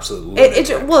 You're an absolute lunatic.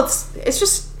 It's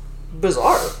just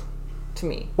bizarre to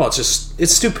me. Well,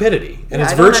 it's stupidity. And Yeah,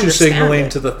 it's I don't virtue understand signaling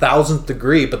it. to the 1000th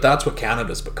degree, but that's what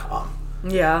Canada's become.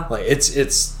 Yeah. Like,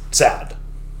 it's sad.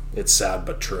 It's sad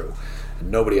but true.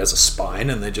 And nobody has a spine,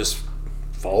 and they just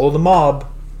follow the mob.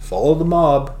 Follow the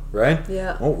mob, right?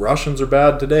 Yeah. Oh, Russians are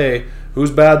bad today.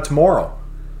 Who's bad tomorrow?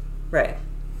 Right.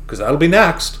 Because that'll be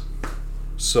next.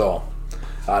 So,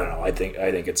 I don't know. I think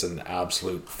it's an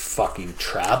absolute fucking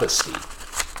travesty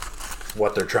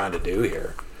what they're trying to do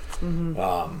here.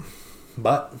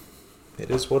 But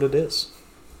it is what it is.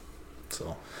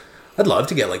 So, I'd love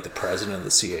to get like the president of the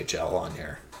CHL on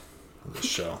here on this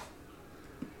show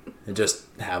and just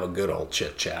have a good old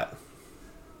chit chat.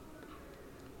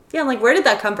 Yeah, like where did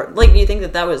that come from? Like, do you think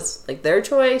that was like their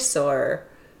choice or?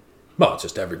 Well, it's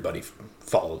just everybody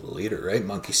follow the leader, right?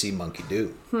 Monkey see, monkey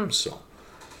do. So,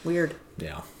 Weird.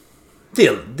 yeah.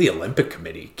 The Olympic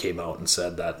Committee came out and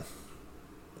said that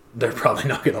they're probably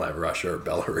not going to let Russia or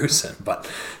Belarus in, but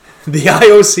the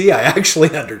IOC, I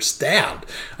actually understand.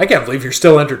 I can't believe you're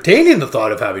still entertaining the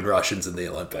thought of having Russians in the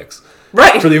Olympics.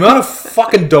 Right. For the amount of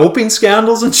fucking doping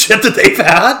scandals and shit that they've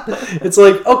had, it's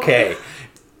like, okay,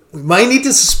 we might need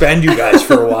to suspend you guys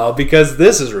for a while because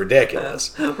this is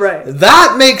ridiculous. Right.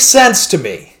 That makes sense to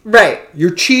me. Right.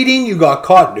 You're cheating, you got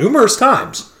caught numerous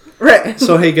times. Right.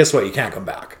 So, hey, guess what? You can't come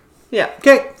back. Yeah.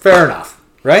 Okay, fair enough,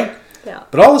 right? Yeah.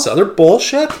 But all this other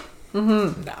bullshit?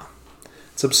 No.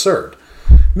 It's absurd.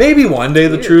 Maybe one day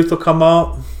the truth will come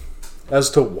out as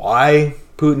to why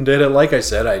Putin did it. Like I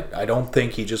said, I don't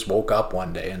think he just woke up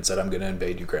one day and said, I'm going to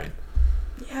invade Ukraine.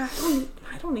 Yeah,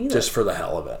 I don't either. Just for the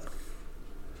hell of it.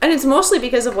 And it's mostly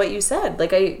because of what you said.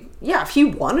 Like, if he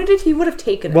wanted it, he would have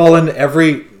taken it. Well,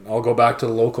 I'll go back to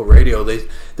the local radio.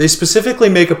 They specifically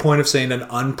make a point of saying an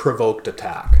unprovoked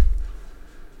attack.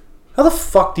 How the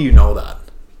fuck do you know that?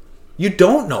 You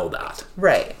don't know that.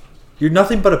 Right. You're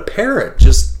nothing but a parrot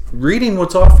just reading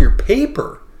what's off your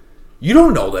paper. You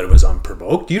don't know that it was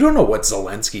unprovoked. You don't know what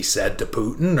Zelensky said to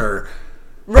Putin or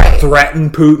Right.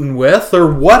 threatened Putin with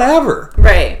or whatever.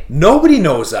 Right. Nobody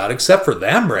knows that except for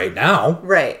them right now.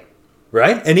 Right.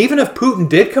 Right? And even if Putin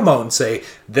did come out and say,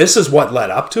 this is what led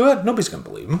up to it, nobody's going to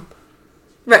believe him.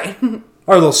 Right.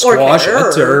 Or they'll squash care,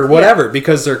 it or whatever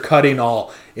because they're cutting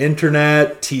all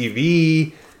internet,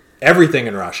 TV, everything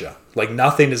in Russia. Like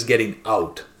nothing is getting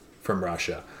out from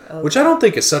Russia, which I don't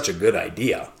think is such a good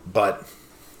idea. But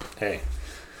hey,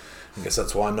 I guess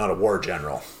that's why I'm not a war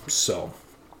general. So,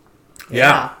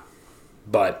 yeah.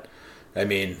 But, I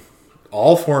mean,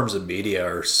 all forms of media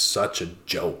are such a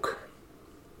joke.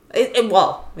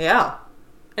 Well, yeah.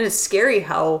 And it's scary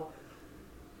how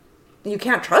you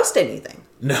can't trust anything.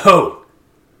 No.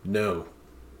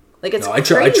 Like, it's I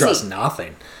crazy. trust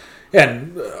nothing.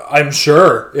 And I'm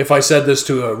sure if I said this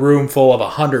to a room full of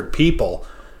 100 people,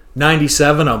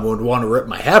 97 of them would want to rip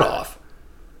my head off.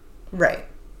 Right.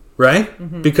 Right?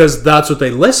 Mm-hmm. Because that's what they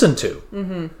listen to.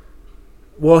 Mm-hmm.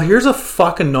 Well, here's a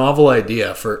fucking novel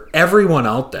idea for everyone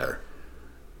out there.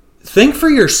 Think for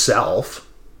yourself.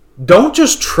 Don't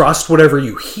just trust whatever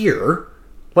you hear.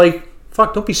 Like,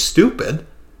 fuck, don't be stupid.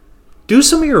 Do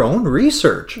some of your own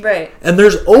research. Right. And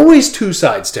there's always two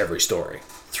sides to every story.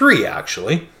 3,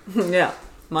 actually. Yeah.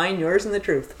 Mine, yours, and the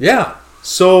truth. Yeah.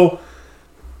 So,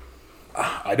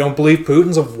 I don't believe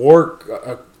Putin's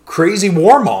a crazy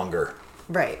warmonger.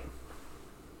 Right.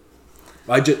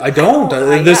 I don't.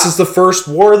 This is the first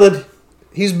war that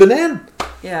he's been in.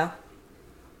 Yeah.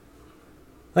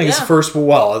 I think it's the first,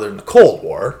 well, other than the Cold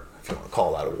War, if you want to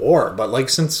call that a war. But like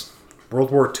since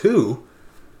World War II,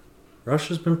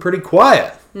 Russia's been pretty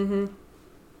quiet. Mm-hmm.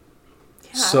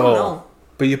 Yeah, So, I don't know.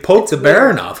 But you poke the bear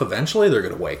weird. enough, eventually they're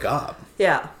going to wake up.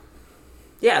 Yeah.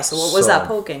 Yeah, so what was that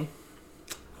poking?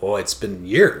 Oh, it's been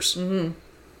years. Mm-hmm.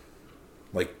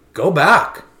 Like, go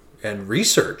back and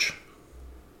research.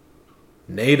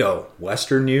 NATO,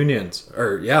 Western Unions,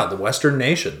 the Western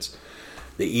nations,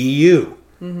 the EU.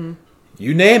 Mm-hmm.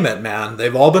 You name it, man.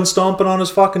 They've all been stomping on his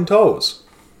fucking toes.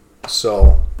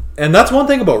 So, and that's one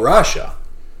thing about Russia.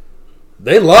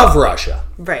 They love Russia.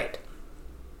 Right.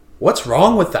 What's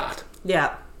wrong with that?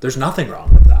 Yeah. There's nothing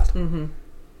wrong with that. Mm-hmm.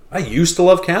 I used to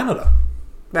love Canada.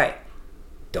 Right.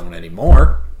 Don't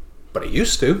anymore, but I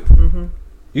used to. Mm-hmm.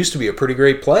 Used to be a pretty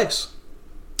great place.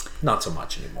 Not so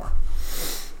much anymore.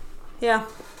 Yeah.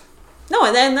 No,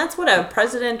 and then that's what a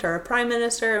president or a prime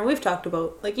minister, and we've talked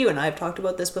about, like you and I have talked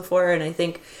about this before, and I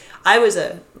think I was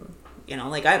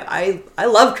I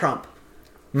love Trump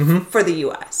for the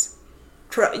U.S.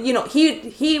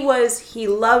 He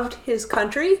loved his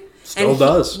country. Still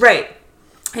does. Right.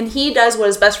 And he does what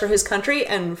is best for his country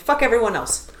and fuck everyone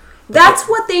else. That's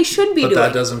what they should be doing. But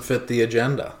that doesn't fit the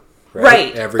agenda.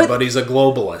 Right. Everybody's a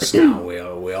globalist now.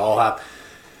 We all have...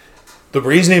 The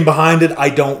reasoning behind it, I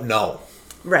don't know.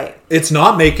 Right. It's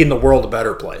not making the world a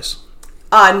better place.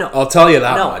 No. I'll tell you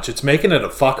that much. It's making it a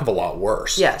fuck of a lot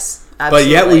worse. Yes, absolutely.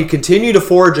 But yet we continue to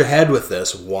forge ahead with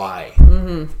this. Why?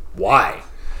 Mm-hmm. Why?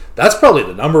 That's probably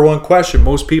the number one question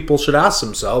most people should ask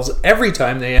themselves every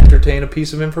time they entertain a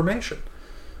piece of information.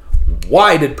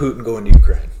 Why did Putin go into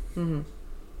Ukraine? Mm-hmm.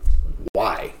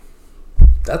 Why?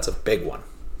 That's a big one.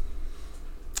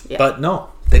 Yeah. But no,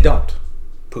 they don't.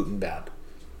 Putin bad.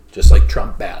 Just like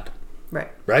Trump bad.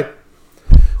 Right. Right?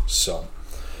 So,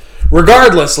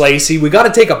 regardless, Lacey, we got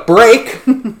to take a break.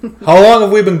 How long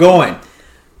have we been going?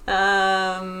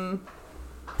 I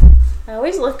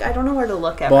always look. I don't know where to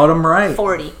look at. Bottom right.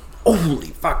 40. Holy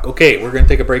fuck. Okay, we're going to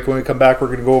take a break. When we come back, we're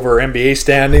going to go over our NBA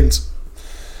standings.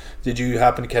 Did you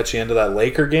happen to catch the end of that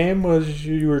Laker game? Was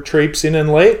you were traipsing in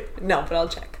late? No, but I'll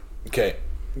check. Okay,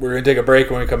 we're going to take a break.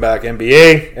 When we come back,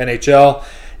 NBA, NHL,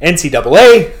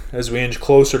 NCAA, as we inch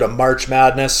closer to March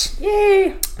Madness.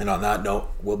 Yay! And on that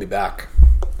note, we'll be back.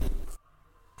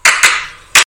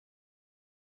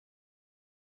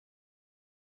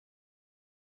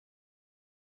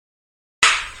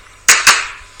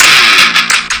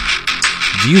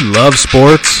 Do you love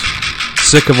sports?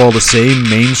 Sick of all the same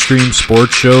mainstream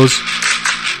sports shows?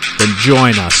 Then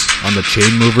join us on the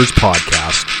Chainmovers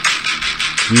podcast.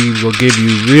 We will give you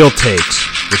real takes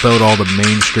without all the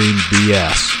mainstream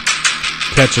BS.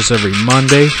 Catch us every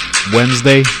Monday,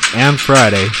 Wednesday, and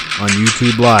Friday on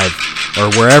YouTube Live or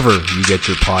wherever you get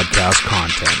your podcast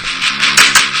content.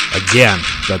 Again,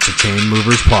 that's the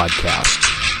Chainmovers podcast.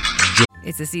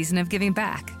 It's a season of giving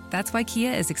back. That's why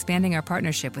Kia is expanding our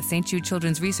partnership with St. Jude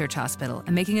Children's Research Hospital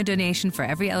and making a donation for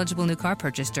every eligible new car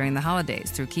purchase during the holidays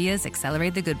through Kia's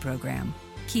Accelerate the Good program.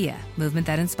 Kia, movement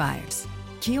that inspires.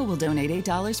 Kia will donate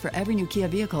 $8 for every new Kia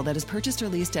vehicle that is purchased or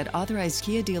leased at authorized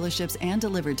Kia dealerships and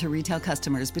delivered to retail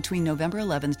customers between November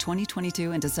 11th,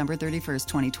 2022 and December 31st,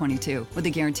 2022, with a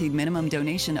guaranteed minimum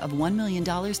donation of $1 million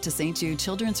to St. Jude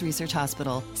Children's Research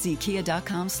Hospital. See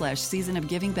kia.com/season of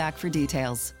giving back for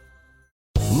details.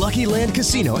 Lucky Land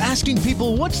Casino, asking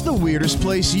people, what's the weirdest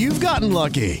place you've gotten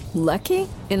lucky? Lucky?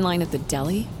 In line at the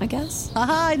deli, I guess?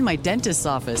 Aha, in my dentist's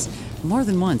office. More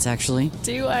than once, actually.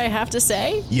 Do I have to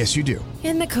say? Yes, you do.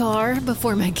 In the car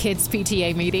before my kids'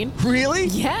 PTA meeting. Really?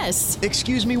 Yes.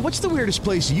 Excuse me, what's the weirdest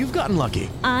place you've gotten lucky?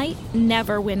 I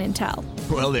never win and tell.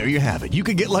 Well, there you have it. You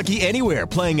can get lucky anywhere,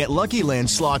 playing at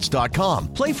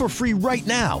LuckyLandSlots.com. Play for free right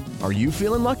now. Are you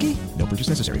feeling lucky? No purchase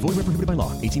necessary. Void where prohibited by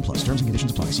law. 18+. Terms and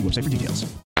conditions apply. See website for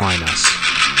details. Join us.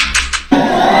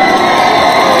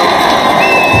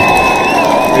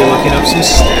 Are you looking up some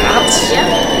stats?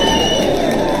 Yeah.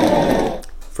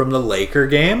 From the Laker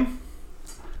game?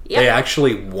 Yeah. They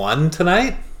actually won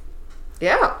tonight?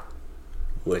 Yeah.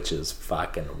 Which is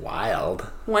fucking wild.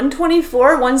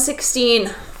 124, 116.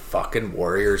 Fucking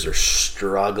Warriors are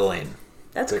struggling.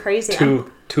 That's crazy.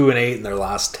 2-8 in their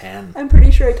last 10. I'm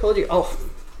pretty sure I told you. Oh,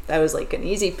 that was like an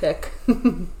easy pick.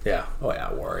 Yeah. Oh,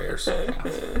 yeah, Warriors. Yeah.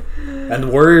 And the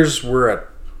Warriors were at...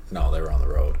 No, they were on the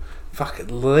road. Fuck,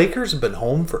 the Lakers have been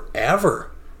home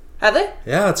forever. Have they?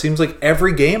 Yeah, it seems like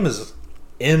every game is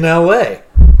in LA.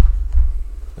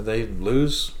 They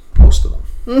lose most of them.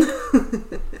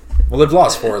 Well, they've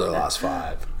lost 4 of their last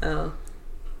 5. Oh.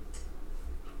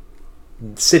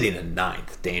 Sitting in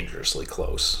 9th, dangerously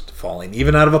close to falling,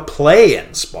 even out of a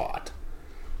play-in spot.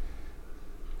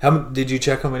 Did you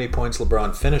check how many points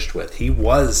LeBron finished with? He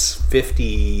was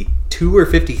 52 or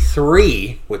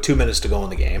 53 with 2 minutes to go in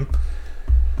the game.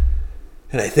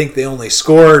 And I think they only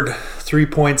scored 3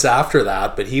 points after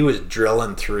that, but he was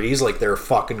drilling threes like they're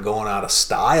fucking going out of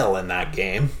style in that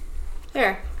game.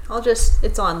 There.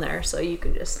 It's on there, so you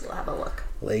can just have a look.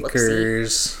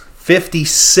 Lakers,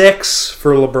 56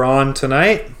 for LeBron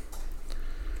tonight.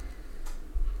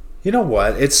 You know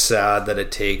what? It's sad that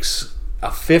it takes a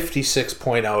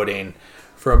 56-point outing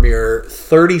from your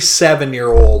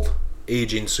 37-year-old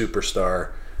aging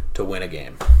superstar to win a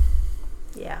game.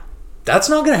 Yeah. That's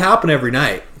not going to happen every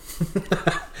night.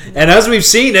 And as we've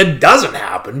seen, it doesn't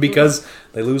happen because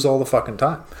they lose all the fucking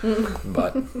time.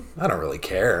 But I don't really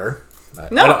care.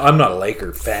 I'm not a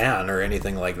Laker fan or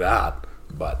anything like that.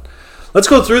 But let's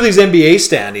go through these NBA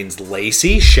standings,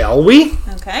 Lacey, shall we?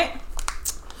 Okay.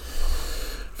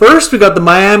 First, we got the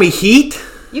Miami Heat.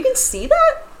 You can see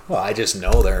that? Well, I just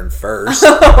know they're in first.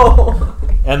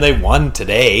 And they won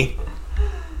today.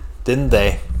 Didn't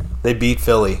they? They beat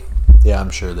Philly. Yeah,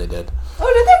 I'm sure they did.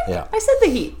 Oh, did they? Yeah. I said the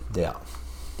Heat. Yeah.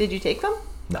 Did you take them?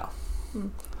 No.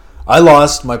 I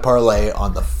lost my parlay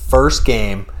on the first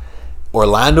game.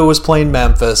 Orlando was playing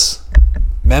Memphis.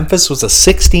 Memphis was a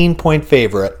 16-point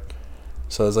favorite.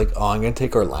 So I was like, I'm going to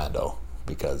take Orlando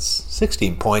because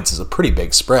 16 points is a pretty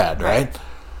big spread, right?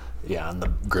 Yeah, and the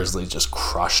Grizzlies just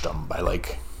crushed them by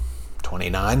like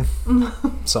 29,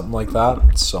 something like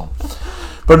that. So,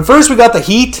 but first we got the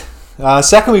Heat.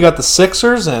 Second, we got the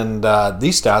Sixers, and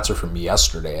these stats are from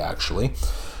yesterday, actually,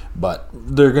 but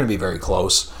they're going to be very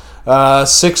close.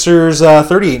 Sixers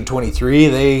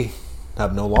 38-23. They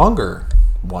have no longer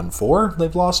won 4.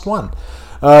 They've lost 1.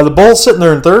 The Bulls sitting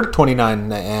there in third,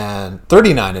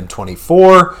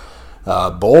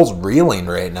 39-24. Bulls reeling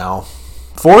right now.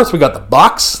 Fourth, we got the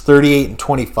Bucks,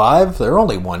 38-25. They're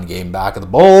only 1 game back of the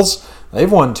Bulls.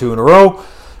 They've won 2 in a row.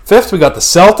 Fifth, we got the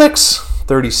Celtics,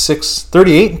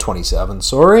 38-27.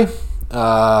 Sorry.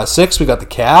 Sixth, we got the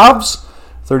Cavs,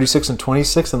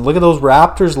 36-26. And look at those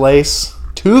Raptors, Lace,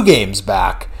 2 games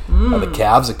back. The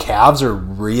Cavs are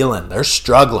reeling. They're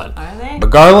struggling. Are they? But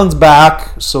Garland's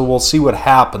back, so we'll see what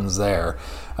happens there.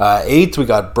 Eighth, we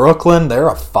got Brooklyn. They're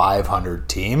a 500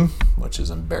 team, which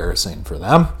is embarrassing for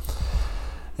them.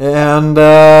 And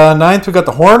ninth, we got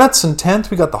the Hornets. And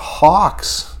 10th, we got the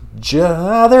Hawks.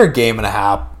 They're a game and a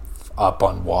half up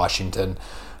on Washington.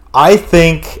 I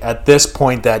think at this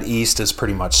point that East is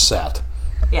pretty much set.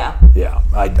 Yeah. Yeah.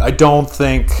 I don't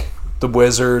think the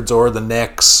Wizards or the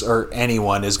Knicks or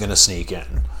anyone is going to sneak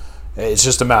in. It's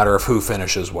just a matter of who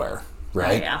finishes where,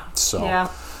 right? Yeah. So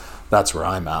that's where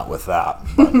I'm at with that.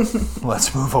 But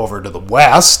let's move over to the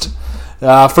West.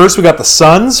 First, we got the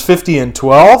Suns,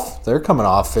 50-12. They're coming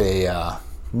off a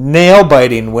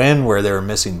nail-biting win where they were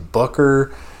missing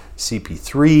Booker,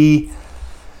 CP3.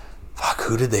 Fuck,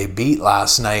 who did they beat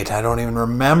last night? I don't even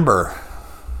remember.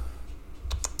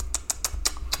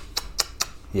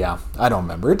 Yeah, I don't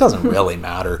remember. It doesn't really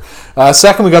matter.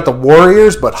 Second, we got the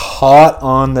Warriors, but hot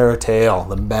on their tail.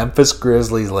 The Memphis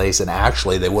Grizzlies, Lace, and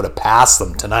actually they would have passed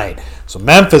them tonight. So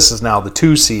Memphis is now the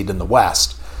 2 seed in the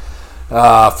West.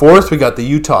 Fourth, we got the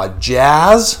Utah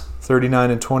Jazz,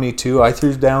 39-22. I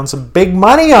threw down some big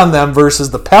money on them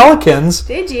versus the Pelicans.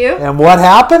 Did you? And what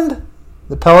happened?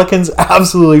 The Pelicans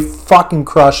absolutely fucking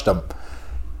crushed them.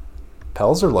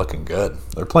 Pels are looking good.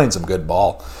 They're playing some good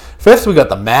ball. Fifth, we got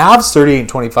the Mavs,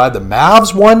 38-25. The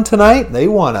Mavs won tonight. They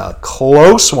won a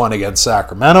close one against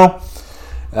Sacramento.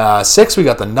 Sixth, we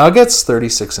got the Nuggets,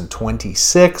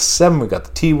 36-26. 7, we got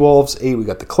the T-Wolves. 8, we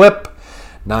got the Clip.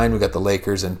 9, we got the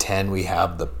Lakers. And 10, we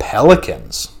have the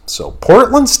Pelicans. So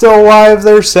Portland's still alive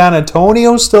there. San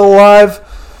Antonio's still alive.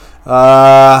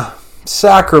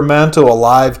 Sacramento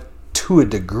alive to a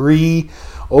degree.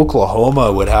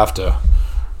 Oklahoma would have to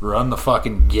run the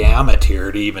fucking gamut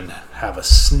here to even have a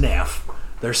sniff.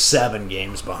 They're 7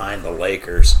 games behind the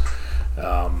Lakers.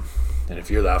 And if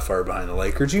you're that far behind the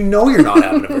Lakers, you know you're not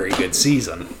having a very good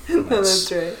season.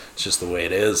 That's right. It's just the way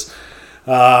it is.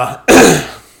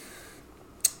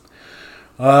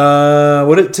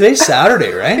 Today's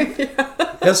Saturday, right?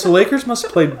 Yeah, so Lakers must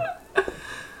have played...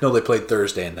 No, they played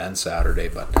Thursday and then Saturday,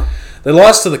 but they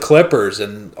lost to the Clippers,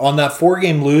 and on that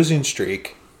 4-game losing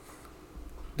streak,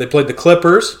 they played the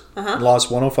Clippers, and lost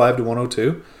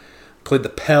 105-102. Played the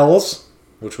Pels,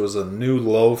 which was a new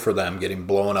low for them, getting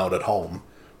blown out at home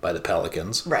by the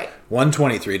Pelicans. Right.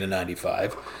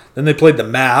 123-95. Then they played the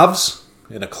Mavs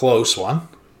in a close one.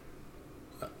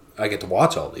 I get to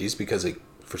watch all these because they,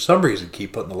 for some reason,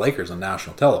 keep putting the Lakers on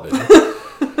national television.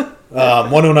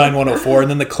 109-104.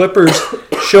 And then the Clippers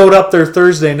showed up there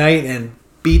Thursday night and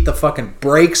beat the fucking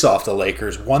brakes off the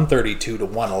Lakers,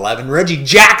 132-111. Reggie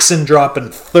Jackson dropping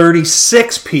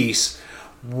 36-piece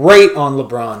right on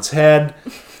LeBron's head.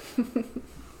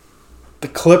 The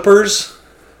Clippers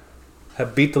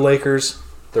have beat the Lakers.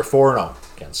 They're 4-0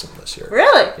 against them this year.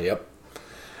 Really? Yep.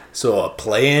 So a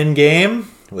play-in game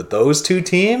with those 2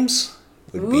 teams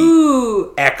would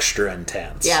be extra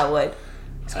intense. Yeah, it would.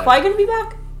 Is Kawhi going to be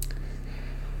back?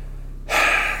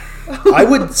 I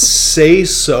would say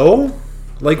so.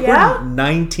 Like, Yeah? we're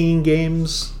 19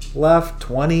 games left,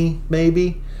 20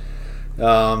 maybe.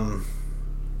 Yeah.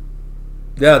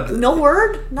 No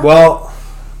word? Nothing? Well,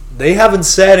 they haven't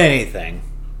said anything,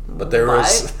 but there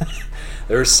was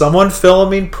someone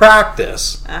filming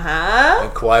practice.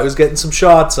 And Kawhi was getting some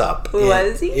shots up.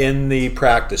 Was he? In the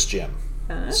practice gym.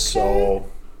 Okay.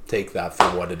 So take that for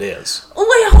what it is. Oh,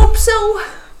 I hope so.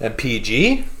 And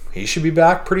PG, he should be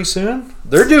back pretty soon.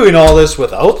 They're doing all this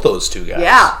without those two guys.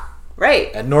 Yeah, right.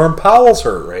 And Norm Powell's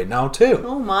hurt right now too.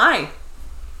 Oh my.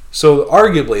 So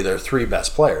arguably they're 3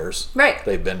 best players. Right.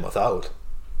 They've been without.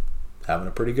 Having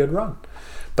a pretty good run.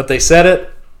 But they said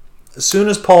it as soon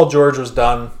as Paul George was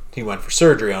done. He went for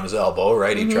surgery on his elbow,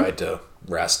 right? He tried to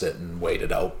rest it and wait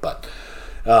it out, but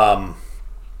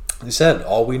he said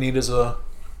all we need is a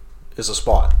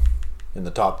spot in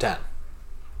the top 10.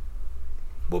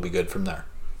 We'll be good from there.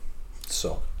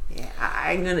 So yeah,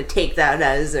 I'm gonna take that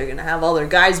as they're gonna have all their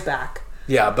guys back.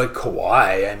 Yeah, but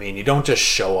Kawhi, I mean, you don't just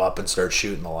show up and start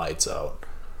shooting the lights out.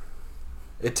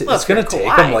 It's going to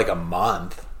take him like a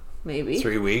month. Maybe.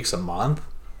 3 weeks, a month.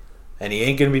 And he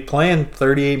ain't going to be playing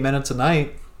 38 minutes a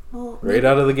night right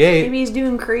out of the gate. Maybe he's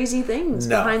doing crazy things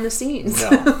behind the scenes.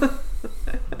 No.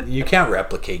 You can't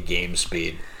replicate game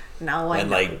speed. No, and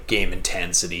like game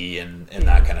intensity and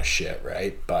that kind of shit,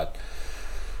 right? But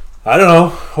I don't know.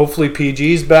 Hopefully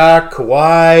PG's back.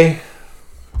 Kawhi.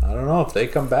 I don't know if they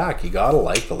come back. You gotta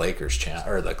like the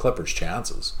the Clippers'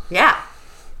 chances. Yeah,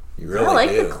 you really I like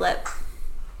do. the Clip.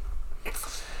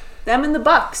 Them and the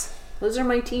Bucks. Those are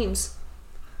my teams.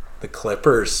 The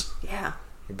Clippers. Yeah.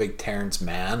 You're a big Terrence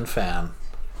Mann fan.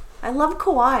 I love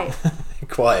Kawhi.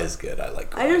 Kawhi is good. I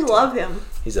like Kawhi. I just love him.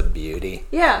 He's a beauty.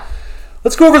 Yeah.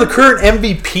 Let's go over the current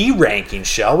MVP rankings,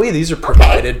 shall we? These are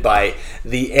provided by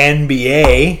the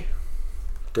NBA.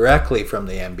 Directly from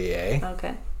the NBA.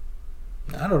 Okay.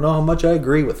 I don't know how much I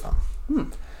agree with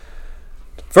them.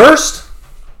 First,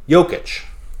 Jokic.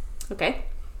 Okay.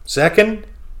 Second,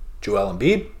 Joel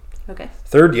Embiid. Okay.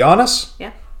 Third, Giannis.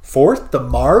 Yeah. Fourth,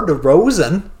 DeMar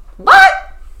DeRozan. What?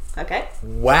 Okay.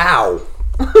 Wow.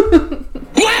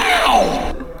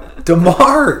 Wow.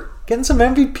 DeMar getting some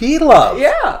MVP love.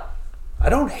 Yeah. I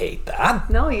don't hate that.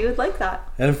 No, you would like that.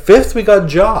 And fifth, we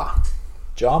got Ja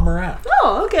Morant.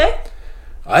 Oh, okay.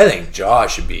 I think Ja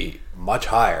should be much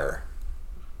higher.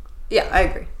 Yeah, I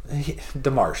agree.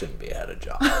 DeMar shouldn't be ahead of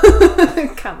Ja.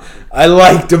 Come on. I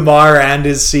like DeMar and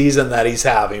his season that he's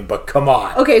having, but come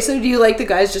on. Okay, so do you like the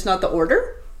guys, just not the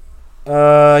order?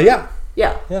 Yeah.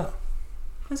 Yeah. Yeah.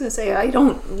 I was gonna say, I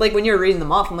don't like when you're reading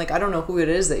them off. I'm like, I don't know who it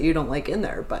is that you don't like in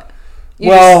there, but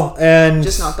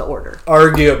just not the order.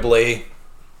 Arguably,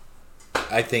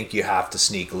 I think you have to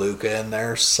sneak Luka in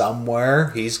there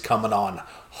somewhere. He's coming on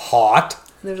hot.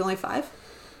 There's only 5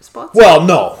 spots. Well,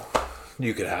 no,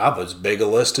 you could have as big a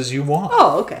list as you want.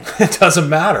 Oh, okay. It doesn't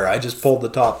matter. I just pulled the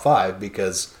top 5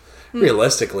 because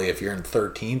realistically, if you're in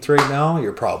 13th right now,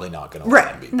 you're probably not going to win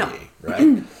MVP, no.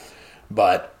 right?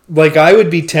 But like, I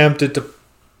would be tempted to.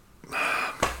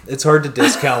 It's hard to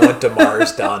discount what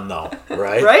DeMar's done, though,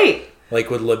 right? Right. Like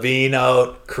with Levine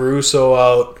out, Caruso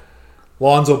out,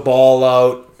 Lonzo Ball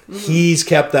out, he's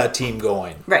kept that team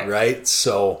going, right?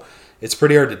 So it's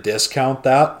pretty hard to discount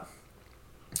that.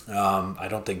 I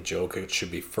don't think Jokic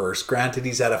should be first. Granted,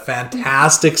 he's had a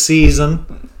fantastic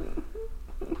season,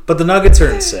 but the Nuggets are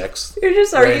in 6th. You're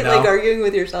just arguing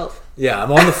with yourself. Yeah,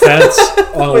 I'm on the fence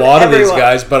on a lot of these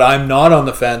guys, but I'm not on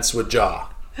the fence with Ja.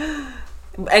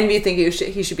 And you think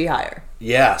he should be higher?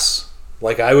 Yes.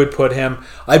 Like I'd put him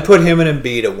and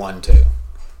Embiid at 1, 2.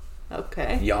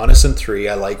 Okay. Giannis in 3.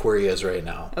 I like where he is right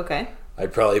now. Okay.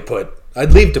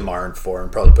 I'd leave DeMar in 4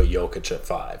 and probably put Jokic at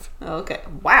 5. Okay.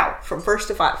 Wow. From 1st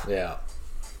to 5. Yeah.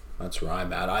 That's where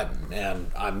I'm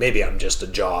at. Maybe I'm just a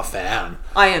Ja fan.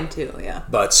 I am too, yeah.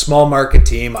 But small market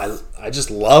team, I just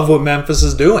love what Memphis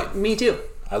is doing. Me too.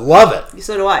 I love it.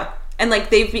 So do I. And like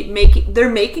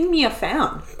they're making me a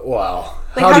fan. Well,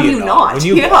 like, how do you not? When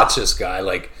you Yeah. watch this guy,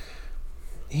 like,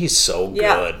 he's so good.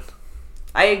 Yeah.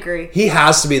 I agree. He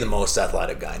has to be the most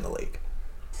athletic guy in the league.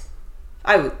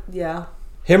 I would, yeah.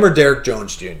 Him or Derek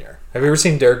Jones Jr. Have you ever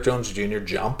seen Derek Jones Jr.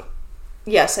 jump?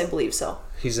 Yes, I believe so.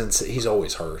 He's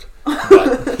always hurt,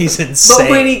 but he's insane. But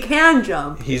when he can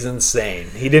jump, he's insane.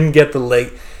 He didn't get the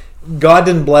leg. God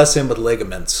didn't bless him with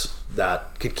ligaments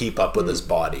that could keep up with his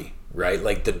body, right?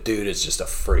 Like the dude is just a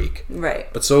freak,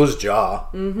 right? But so is Ja.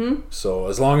 So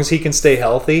as long as he can stay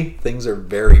healthy, things are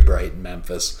very bright in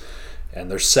Memphis, and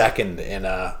they're second in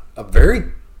a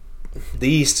very. The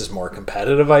East is more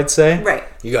competitive, I'd say. Right.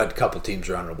 You got a couple teams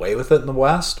running away with it in the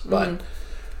West, but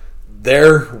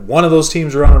they're one of those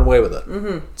teams running away with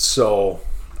it. So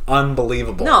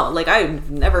unbelievable. No, like I've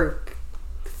never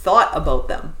thought about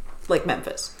them like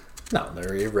Memphis. No,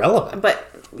 they're irrelevant. But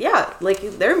yeah, like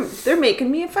they're making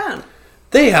me a fan.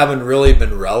 They haven't really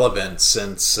been relevant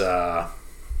since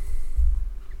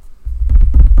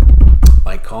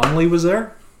Mike Conley was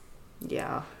there.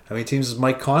 Yeah. How many teams has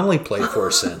Mike Conley played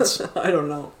for since? I don't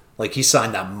know. Like, he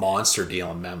signed that monster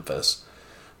deal in Memphis.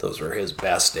 Those were his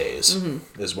best days,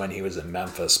 is when he was in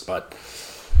Memphis. But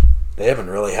they haven't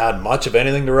really had much of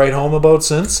anything to write home about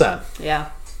since then. Yeah.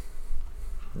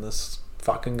 And this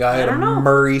fucking guy at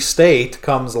Murray State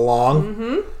comes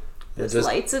along. Just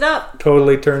lights it up.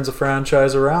 Totally turns the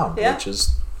franchise around, Yeah. which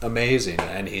is amazing.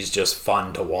 And he's just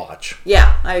fun to watch.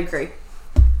 Yeah, I agree.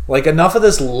 Like, enough of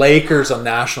this Lakers on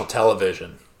national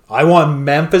television. I want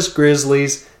Memphis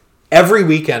Grizzlies. Every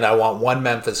weekend, I want one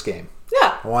Memphis game.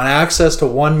 Yeah. I want access to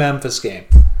one Memphis game.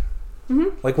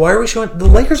 Like, why are we showing... The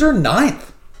Lakers are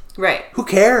 9th. Right. Who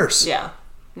cares? Yeah.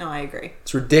 No, I agree.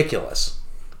 It's ridiculous.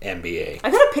 NBA. I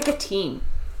gotta pick a team.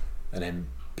 An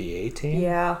NBA team?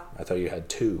 Yeah. I thought you had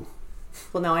 2.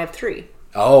 Well, now I have 3.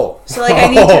 Oh. So, like, I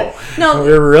need to... No.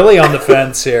 We're really on the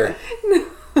fence here.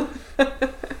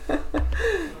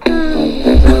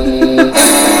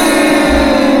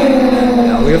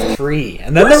 Now we have 3.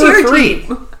 And then What's there were your 3.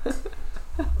 team?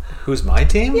 Who's my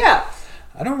team? Yeah.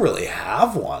 I don't really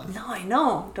have one. No, I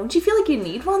know. Don't you feel like you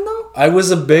need one, though? I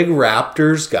was a big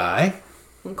Raptors guy.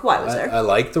 And Kawhi was there. I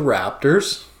like the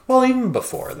Raptors. Well, even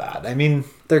before that. I mean,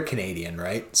 they're Canadian,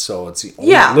 right? So it's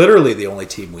literally the only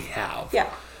team we have. Yeah.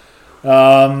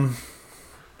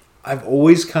 I've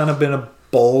always kind of been a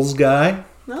Bulls guy.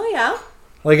 Oh, yeah.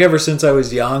 Like, ever since I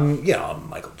was young,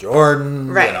 Michael Jordan,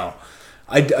 Right.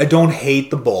 I don't hate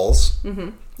the Bulls.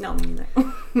 No, me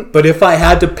neither. But if I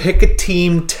had to pick a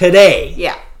team today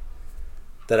Yeah.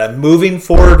 that I'm moving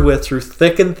forward with through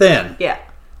thick and thin, Yeah.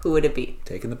 Who would it be?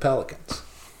 taking the Pelicans.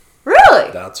 Really?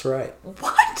 That's right.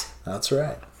 What? That's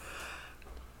right.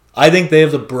 I think they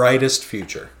have the brightest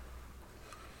future.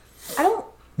 I don't...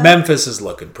 Memphis is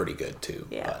looking pretty good, too.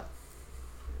 Yeah. But,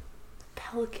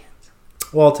 Pelicans.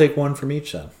 well, I'll take one from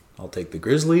each then. I'll take the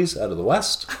Grizzlies out of the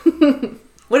West.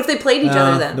 What if they played each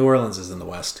other then? New Orleans is in the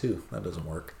West, too. That doesn't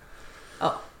work.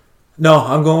 Oh. No,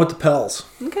 I'm going with the Pels.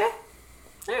 Okay.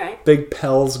 All right. Big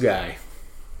Pels guy.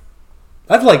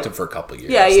 I've liked them for a couple of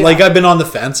years. Yeah, you like, have. I've been on the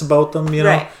fence about them,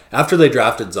 Right. After they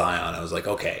drafted Zion, I was like,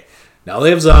 okay, now they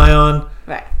have Zion.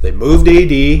 Right. They moved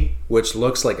AD, which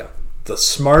looks like the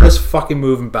smartest fucking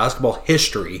move in basketball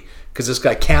history, because this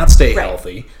guy can't stay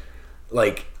healthy.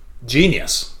 Like,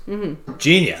 genius.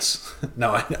 Genius.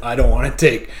 No, I don't want to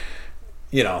take,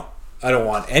 I don't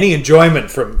want any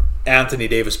enjoyment from Anthony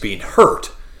Davis being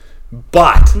hurt.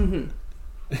 But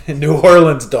New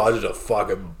Orleans dodged a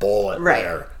fucking bullet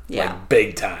there. Yeah. Like,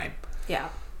 big time. Yeah.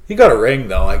 He got a ring,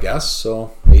 though, I guess,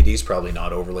 so AD's probably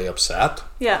not overly upset.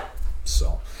 Yeah.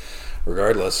 So,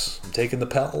 regardless, I'm taking the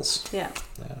Pels. Yeah.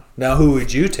 Now, who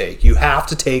would you take? You have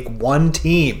to take one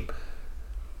team.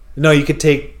 No, you could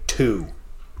take 2.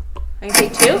 I can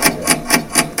take 2?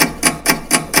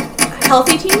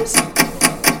 Healthy teams?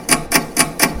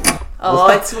 Oh,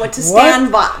 it's what to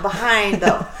stand behind,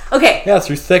 though. Okay. Yeah,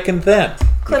 through thick and thin.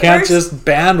 Clippers? You can't just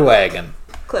bandwagon.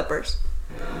 Clippers.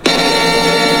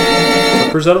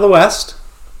 Clippers out of the West.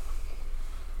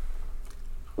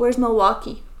 Where's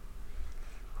Milwaukee?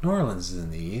 New Orleans is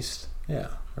in the East. Yeah,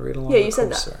 right along Yeah, the you said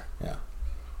coast that. there.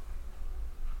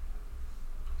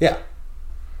 Yeah.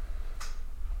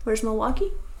 Where's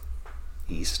Milwaukee?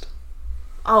 East.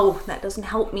 Oh, that doesn't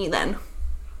help me then.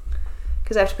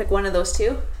 Because I have to pick one of those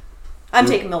two. I'm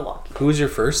taking Milwaukee. Who was your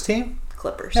first team?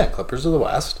 Clippers. Yeah, Clippers of the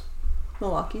West.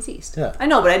 Milwaukee's East. Yeah. I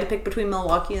know, but I had to pick between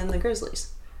Milwaukee and the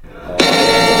Grizzlies.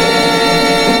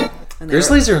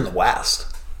 Grizzlies are in the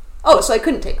West. Oh, so I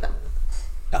couldn't take them.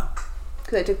 No.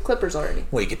 Because I took Clippers already.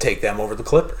 Well, you could take them over the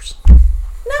Clippers.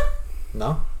 No.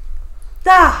 No?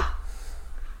 Ah!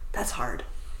 That's hard.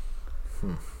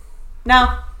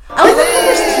 No. I like the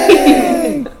Clippers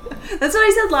team. That's what I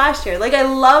said last year. Like, I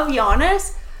love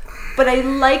Giannis, but I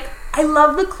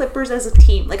love the Clippers as a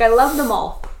team. Like, I love them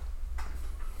all.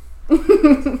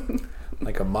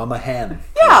 Like a mama hen.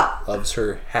 Yeah. Loves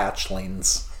her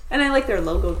hatchlings. And I like their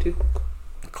logo, too.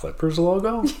 The Clippers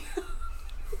logo?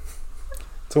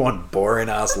 It's one boring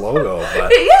ass logo,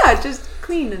 but Yeah, just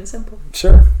clean and simple.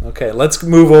 sure. Okay, let's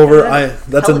move over. That's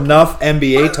Pelican. enough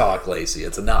NBA talk, Lacey.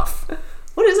 It's enough.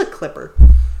 What is a Clipper?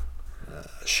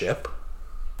 A ship,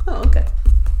 Oh, okay.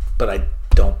 but I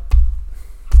don't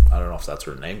know if that's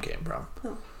where the name came from.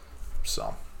 Oh.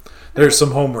 So, there's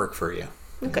some homework for you.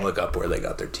 You Okay. can look up where they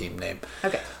got their team name.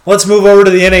 Okay. Let's move over to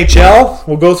the NHL.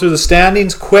 We'll go through the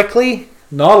standings quickly.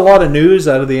 Not a lot of news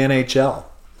out of the NHL.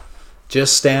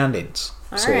 Just standings.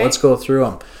 So right. let's go through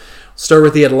them. Start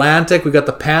with the Atlantic. We got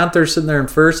the Panthers sitting there in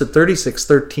first at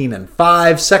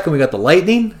 36-13-5. Second, we got the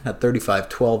Lightning at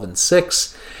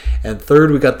 35-12-6. And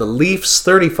third, we got the Leafs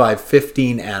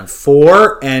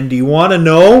 35-15-4. And do you want to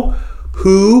know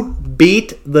who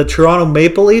beat the Toronto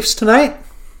Maple Leafs tonight?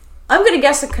 I'm going to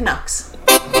guess the Canucks.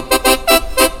 The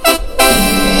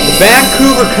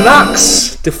Vancouver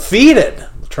Canucks defeated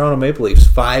the Toronto Maple Leafs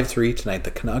 5-3 tonight.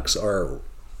 The Canucks are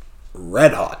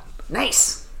red hot.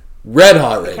 Nice. Red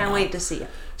hot right now. Can't wait to see it.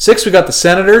 6, we got the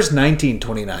Senators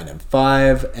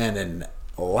 19-29-5. And in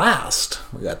last,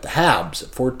 we got the Habs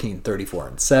at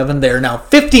 14-34-7. They're now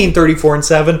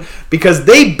 15-34-7 because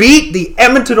they beat the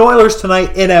Edmonton Oilers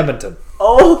tonight in Edmonton.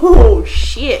 Oh,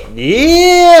 shit.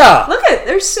 Yeah! Look at it.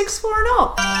 They're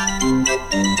 6-4-0.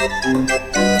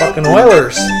 Fucking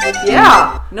Oilers.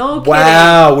 Yeah. No kidding.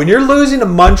 Wow. When you're losing to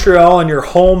Montreal on your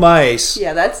home ice.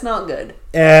 Yeah, that's not good.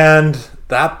 And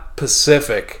that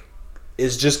Pacific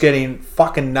is just getting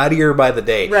fucking nuttier by the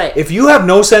day. Right. If you have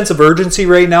no sense of urgency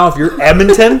right now, if you're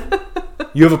Edmonton,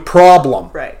 you have a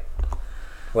problem. Right.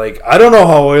 Like, I don't know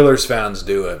how Oilers fans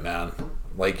do it, man.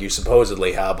 Like, you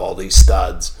supposedly have all these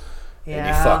studs. Yeah. And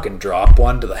you fucking drop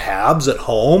one to the Habs at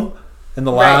home in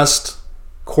the last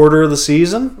quarter of the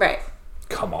season? Right.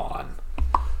 Come on.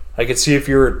 I could see if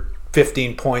you were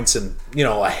 15 points and,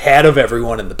 ahead of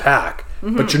everyone in the pack.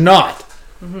 Mm-hmm. But you're not.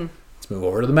 Mm-hmm. Let's move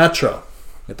over to the Metro.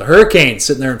 We got the Hurricanes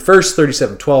sitting there in first,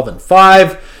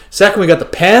 37-12-5. Second, we got the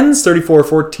Pens,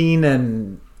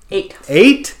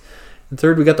 34-14-8. And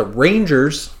third, we got the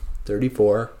Rangers,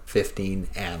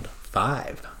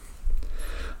 34-15-5.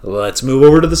 Let's move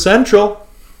over to the Central.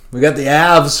 We got the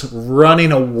Avs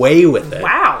running away with it.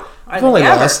 Wow. They've only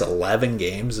lost 11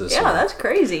 games this year. Yeah, that's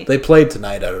crazy. They played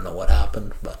tonight. I don't know what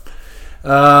happened. But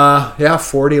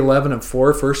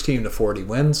 40-11-4. First team to 40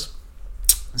 wins.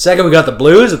 Second, we got the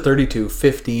Blues at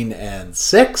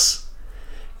 32-15-6.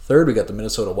 Third, we got the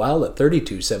Minnesota Wild at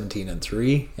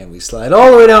 32-17-3. And we slide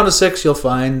all the way down to 6. You'll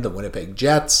find the Winnipeg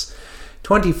Jets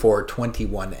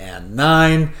 24-21-9.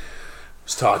 I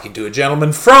was talking to a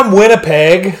gentleman from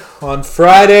Winnipeg on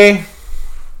Friday,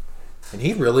 and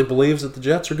he really believes that the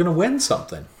Jets are going to win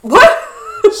something. What?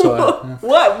 So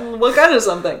What kind of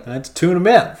something? I had to tune him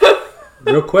in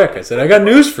real quick. I said, I got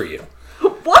news for you.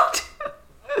 What?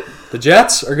 The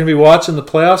Jets are going to be watching the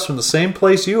playoffs from the same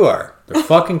place you are. Their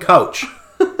fucking couch.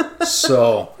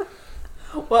 So...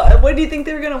 Well, what do you think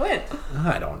they're going to win?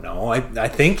 I don't know. I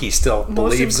think he still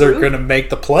believes they're going to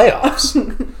make the playoffs.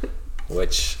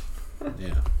 Which,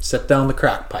 set down the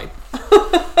crack pipe.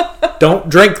 Don't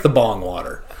drink the bong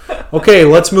water. Okay,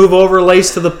 let's move over,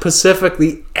 Lace, to the Pacific,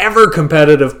 the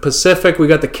ever-competitive Pacific. We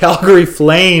got the Calgary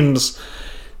Flames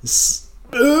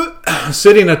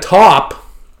sitting atop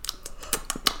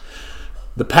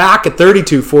the pack at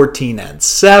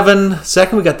 32-14-7.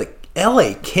 Second, we got the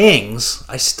LA Kings.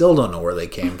 I still don't know where they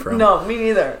came from. No, me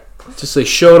neither. Just they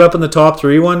showed up in the top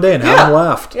 3 one day and haven't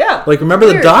left. Yeah. Like, remember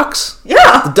the Ducks?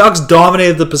 Yeah. The Ducks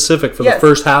dominated the Pacific for the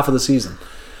first half of the season.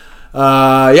 We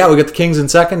got the Kings in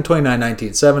second,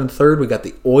 29-19-7. Third, we got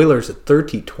the Oilers at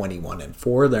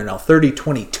 30-21-4. They're now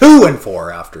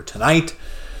 30-22-4 after tonight.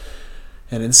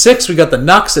 And in sixth, we got the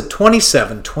Nucks at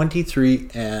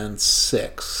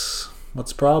 27-23-6.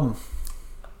 What's the problem?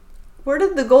 Where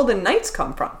did the Golden Knights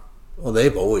come from? Well,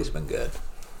 they've always been good.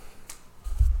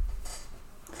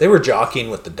 They were jockeying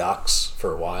with the Ducks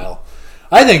for a while.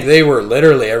 I think they were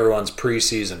literally everyone's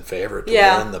preseason favorite to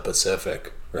win the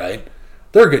Pacific, right?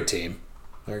 They're a good team.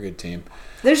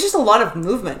 There's just a lot of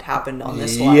movement happened on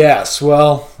this one. Yes,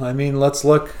 well, I mean, let's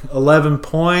look. 11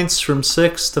 points from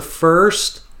 6th to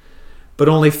 1st, but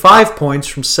only 5 points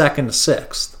from 2nd to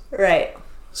 6th. Right.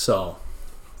 So,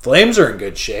 Flames are in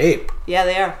good shape. Yeah,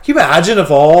 they are. Can you imagine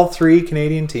if all 3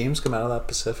 Canadian teams come out of that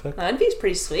Pacific? That'd be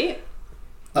pretty sweet.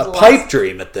 A pipe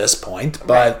dream at this point,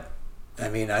 but I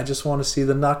mean, I just want to see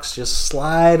the Nucks just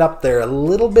slide up there a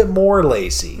little bit more,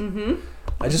 Lacey. Mm-hmm.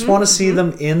 I just want to see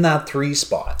them in that 3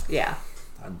 spot. Yeah.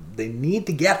 They need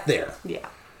to get there. Yeah.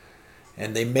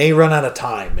 And they may run out of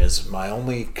time is my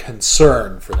only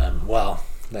concern for them. Well,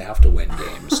 they have to win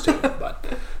games too, but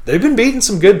they've been beating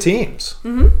some good teams.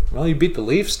 Mm-hmm. Well, you beat the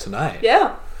Leafs tonight.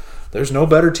 Yeah. There's no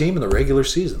better team in the regular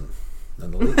season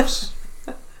than the Leafs.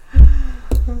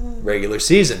 Regular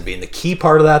season being the key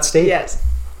part of that statement. Yes.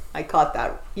 I caught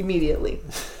that immediately.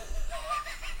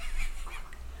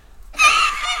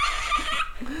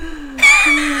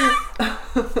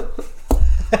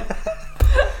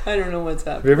 I don't know what's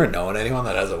happening. Have you ever known anyone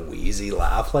that has a wheezy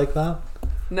laugh like that?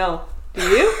 No. Do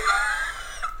you?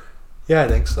 Yeah, I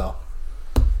think so.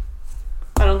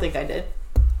 I don't think I did.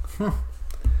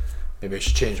 Maybe I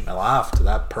should change my laugh to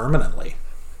that permanently.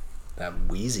 That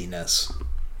wheeziness.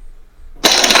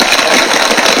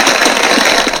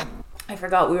 I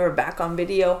forgot we were back on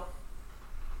video.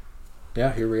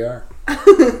 Yeah, here we are.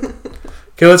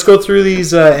 Okay, let's go through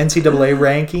these NCAA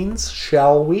rankings,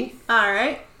 shall we? All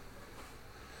right.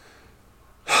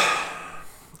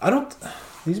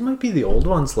 These might be the old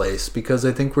ones, Lace, because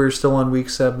I think we're still on week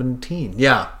 17.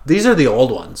 Yeah, these are the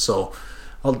old ones, so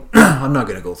I'm not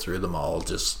going to go through them all. I'll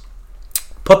just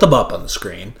put them up on the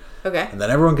screen. Okay. And then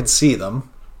everyone can see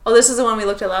them. Oh, this is the one we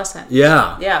looked at last time.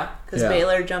 Yeah. Yeah, because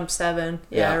Baylor jumped 7.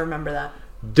 Yeah, I remember that.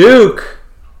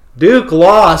 Duke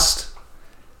lost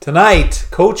tonight.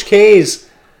 Coach K's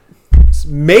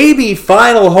maybe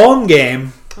final home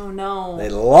game. Oh, no. They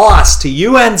lost to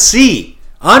UNC.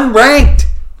 Unranked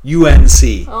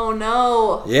UNC. Oh,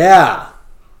 no. Yeah.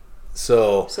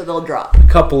 So they'll drop. A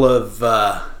couple of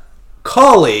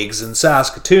colleagues in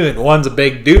Saskatoon. One's a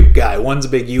big Duke guy. One's a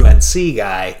big UNC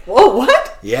guy. Whoa,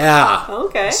 what? Yeah.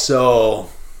 Okay. So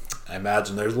I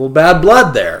imagine there's a little bad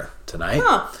blood there tonight.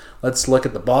 Huh. Let's look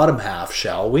at the bottom half,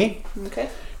 shall we? Okay.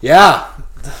 Yeah.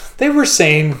 They were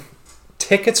saying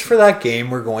tickets for that game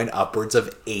were going upwards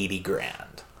of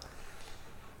 $80,000.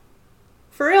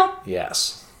 For real?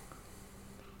 Yes.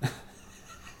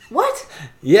 What?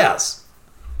 Yes.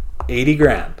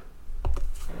 $80,000.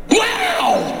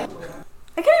 Wow!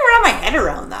 I can't even wrap my head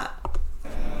around that.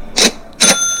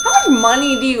 How much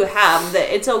money do you have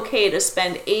that it's okay to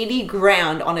spend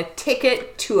 $80,000 on a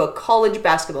ticket to a college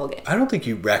basketball game? I don't think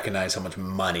you recognize how much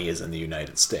money is in the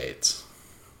United States.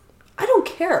 I don't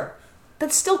care.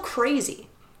 That's still crazy.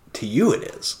 To you it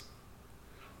is.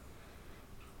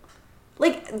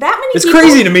 Like, that many It's people...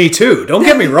 crazy to me too. Don't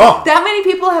get me wrong. That many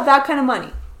people have that kind of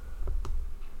money.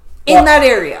 In that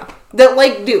area. That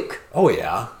like Duke. Oh,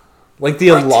 yeah. Like the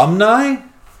alumni?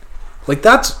 Like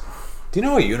that's... Do you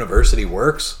know how a university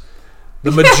works?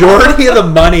 The majority of the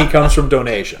money comes from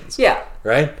donations. Yeah.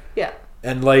 Right? Yeah.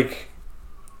 And like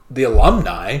the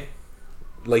alumni,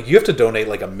 like you have to donate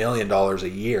like $1 million a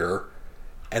year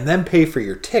and then pay for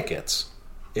your tickets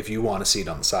if you want a seat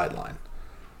on the sideline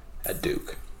at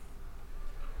Duke.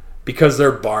 Because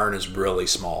their barn is really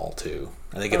small too.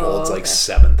 I think it holds like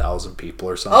 7,000 people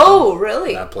or something. Oh,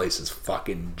 really? And that place is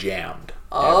fucking jammed.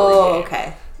 Oh,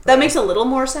 okay. That makes a little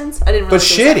more sense. I didn't realize. But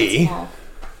shitty.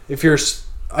 If you're,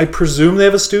 I presume they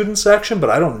have a student section, but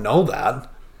I don't know that.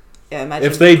 Yeah,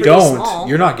 imagine if they don't, small.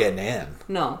 You're not getting in.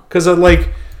 No. Because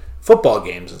like football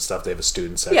games and stuff, they have a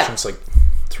student section. Yeah. It's like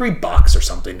 $3 or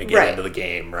something to get into the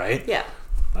game, right? Yeah.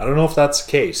 I don't know if that's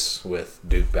the case with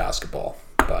Duke basketball,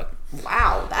 but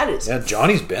wow, that is. Yeah,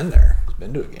 Johnny's been there. He's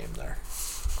been to a game there.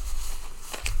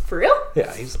 For real?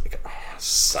 Yeah, he's like a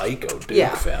psycho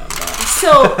Duke fan.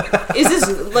 So, is this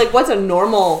like what's a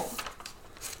normal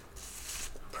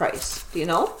price? Do you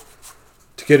know?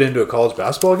 To get into a college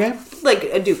basketball game? Like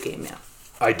a Duke game, yeah.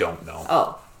 I don't know.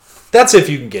 Oh. That's if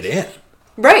you can get in.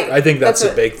 Right. I think that's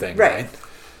the big thing, right?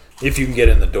 If you can get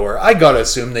in the door. I gotta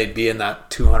assume they'd be in that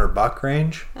 $200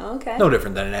 range. Okay. No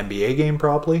different than an NBA game,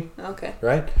 probably. Okay.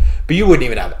 Right? But you wouldn't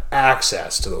even have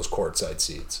access to those courtside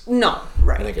seats. No,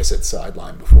 right. I think I said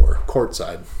sideline before.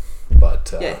 Courtside.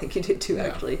 But yeah, I think you did too,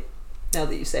 actually. Now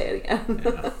that you say it again.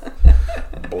 Yeah.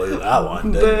 Blew that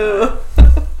one, didn't Boo.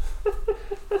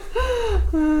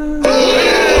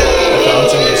 I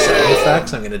found some new sound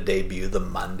effects. I'm going to debut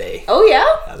them Monday. Oh, yeah?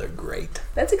 Yeah, they're great.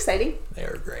 That's exciting.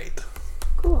 They're great.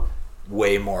 Cool.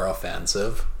 Way more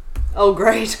offensive. Oh,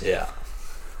 great. Yeah.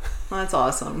 Well, that's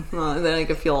awesome. Then I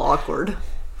could feel awkward.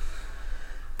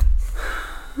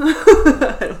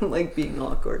 I don't like being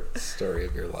awkward. Story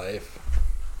of your life.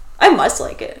 I must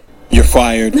like it. You're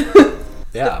fired.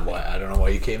 Yeah, well, I don't know why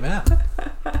you came in.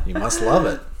 You must love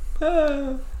it.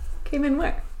 Came in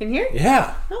where? In here?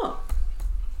 Yeah. Oh.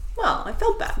 Well, I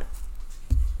felt bad.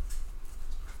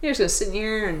 You're just going to sit in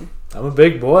here and... I'm a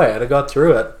big boy. I'd have got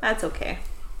through it. That's okay.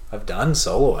 I've done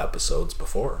solo episodes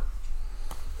before.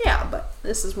 Yeah, but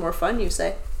this is more fun, you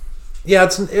say. Yeah,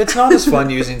 it's not as fun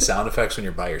using sound effects when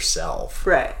you're by yourself.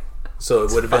 Right. So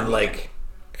it would have been like...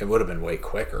 It would have been way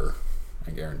quicker.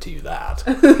 I guarantee you that.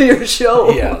 Your show.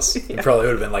 Yes. Yeah. It probably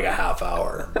would have been like a half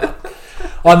hour. But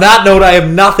on that note, I have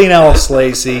nothing else,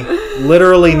 Lacey.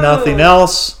 Literally nothing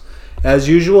else. As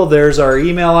usual, there's our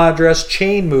email address,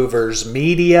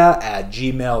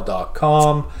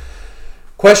 chainmoversmedia@gmail.com.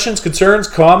 Questions, concerns,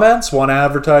 comments, want to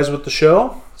advertise with the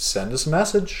show? Send us a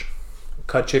message.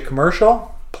 Cut you a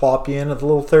commercial. Plop you in at the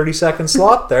little 30-second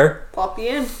slot there. Plop you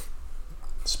in.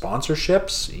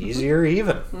 Sponsorships, easier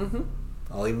even. Mm-hmm.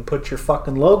 I'll even put your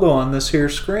fucking logo on this here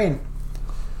screen.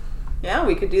 Yeah,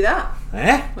 we could do that.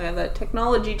 Eh? We have that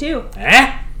technology too.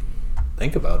 Eh?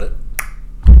 Think about it.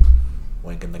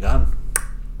 Winking the gun.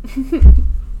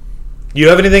 You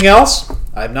have anything else?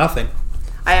 I have nothing.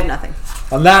 I have nothing.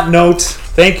 On that note,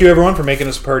 thank you everyone for making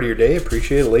us part of your day.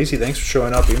 Appreciate it. Lacey, thanks for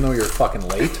showing up even though you're fucking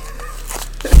late.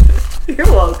 You're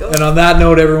welcome. And on that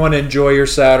note, everyone, enjoy your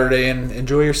Saturday and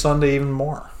enjoy your Sunday even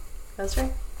more. That's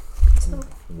right.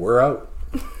 We're out.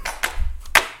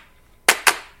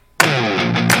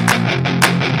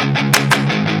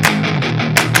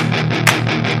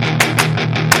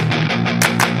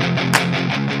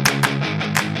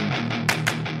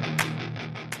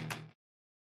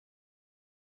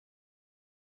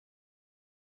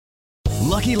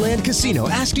 Lucky Land Casino,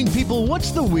 asking people,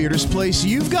 what's the weirdest place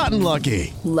you've gotten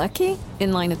lucky? Lucky?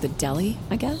 In line at the deli,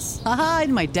 I guess? Aha,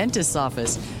 in my dentist's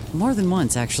office. More than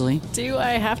once, actually. Do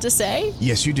I have to say?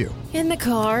 Yes, you do. In the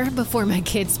car before my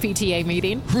kids' PTA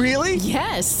meeting. Really?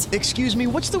 Yes. Excuse me,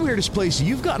 what's the weirdest place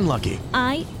you've gotten lucky?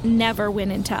 I never win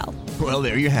and tell. Well,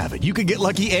 there you have it. You can get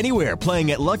lucky anywhere,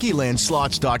 playing at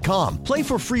LuckyLandSlots.com. Play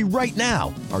for free right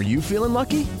now. Are you feeling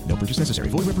lucky? No purchase necessary.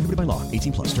 Void where prohibited by law.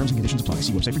 18 plus. Terms and conditions apply.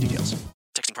 See website for details.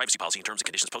 Texting privacy policy and terms and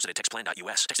conditions posted at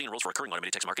textplan.us. Texting enrolls for recurring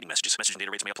automated text marketing messages. Message and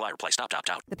data rates may apply. Reply stop to opt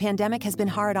out. The pandemic has been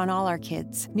hard on all our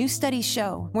kids. New studies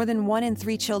show more than 1 in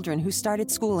 3 children who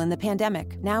started school in the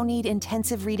pandemic now need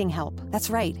intensive reading help. That's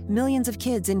right. Millions of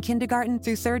kids in kindergarten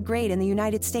through 3rd grade in the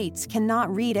United States cannot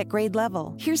read at grade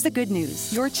level. Here's the good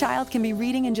news. Your child can be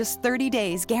reading in just 30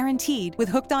 days, guaranteed, with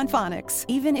Hooked on Phonics.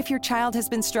 Even if your child has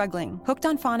been struggling, Hooked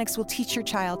on Phonics will teach your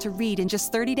child to read in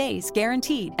just 30 days,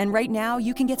 guaranteed. And right now,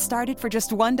 you can get started for just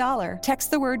 $1.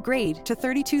 Text the word GRADE to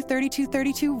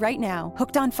 323232 right now.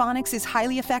 Hooked on Phonics is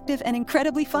highly effective and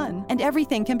incredibly fun, and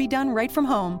everything can be done right from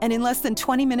home and in less than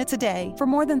 20 minutes a day. For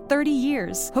more than 30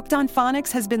 years, Hooked on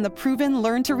Phonics has been the proven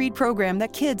learn-to-read program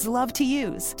that kids love to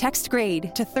use. Text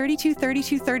GRADE to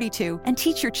 323232 and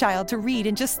teach your child to read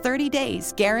in just 30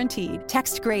 days, guaranteed.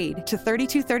 Text GRADE to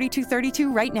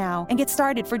 323232 right now and get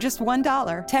started for just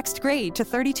 $1. Text GRADE to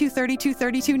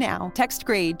 323232 now. Text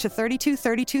GRADE to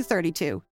 323232.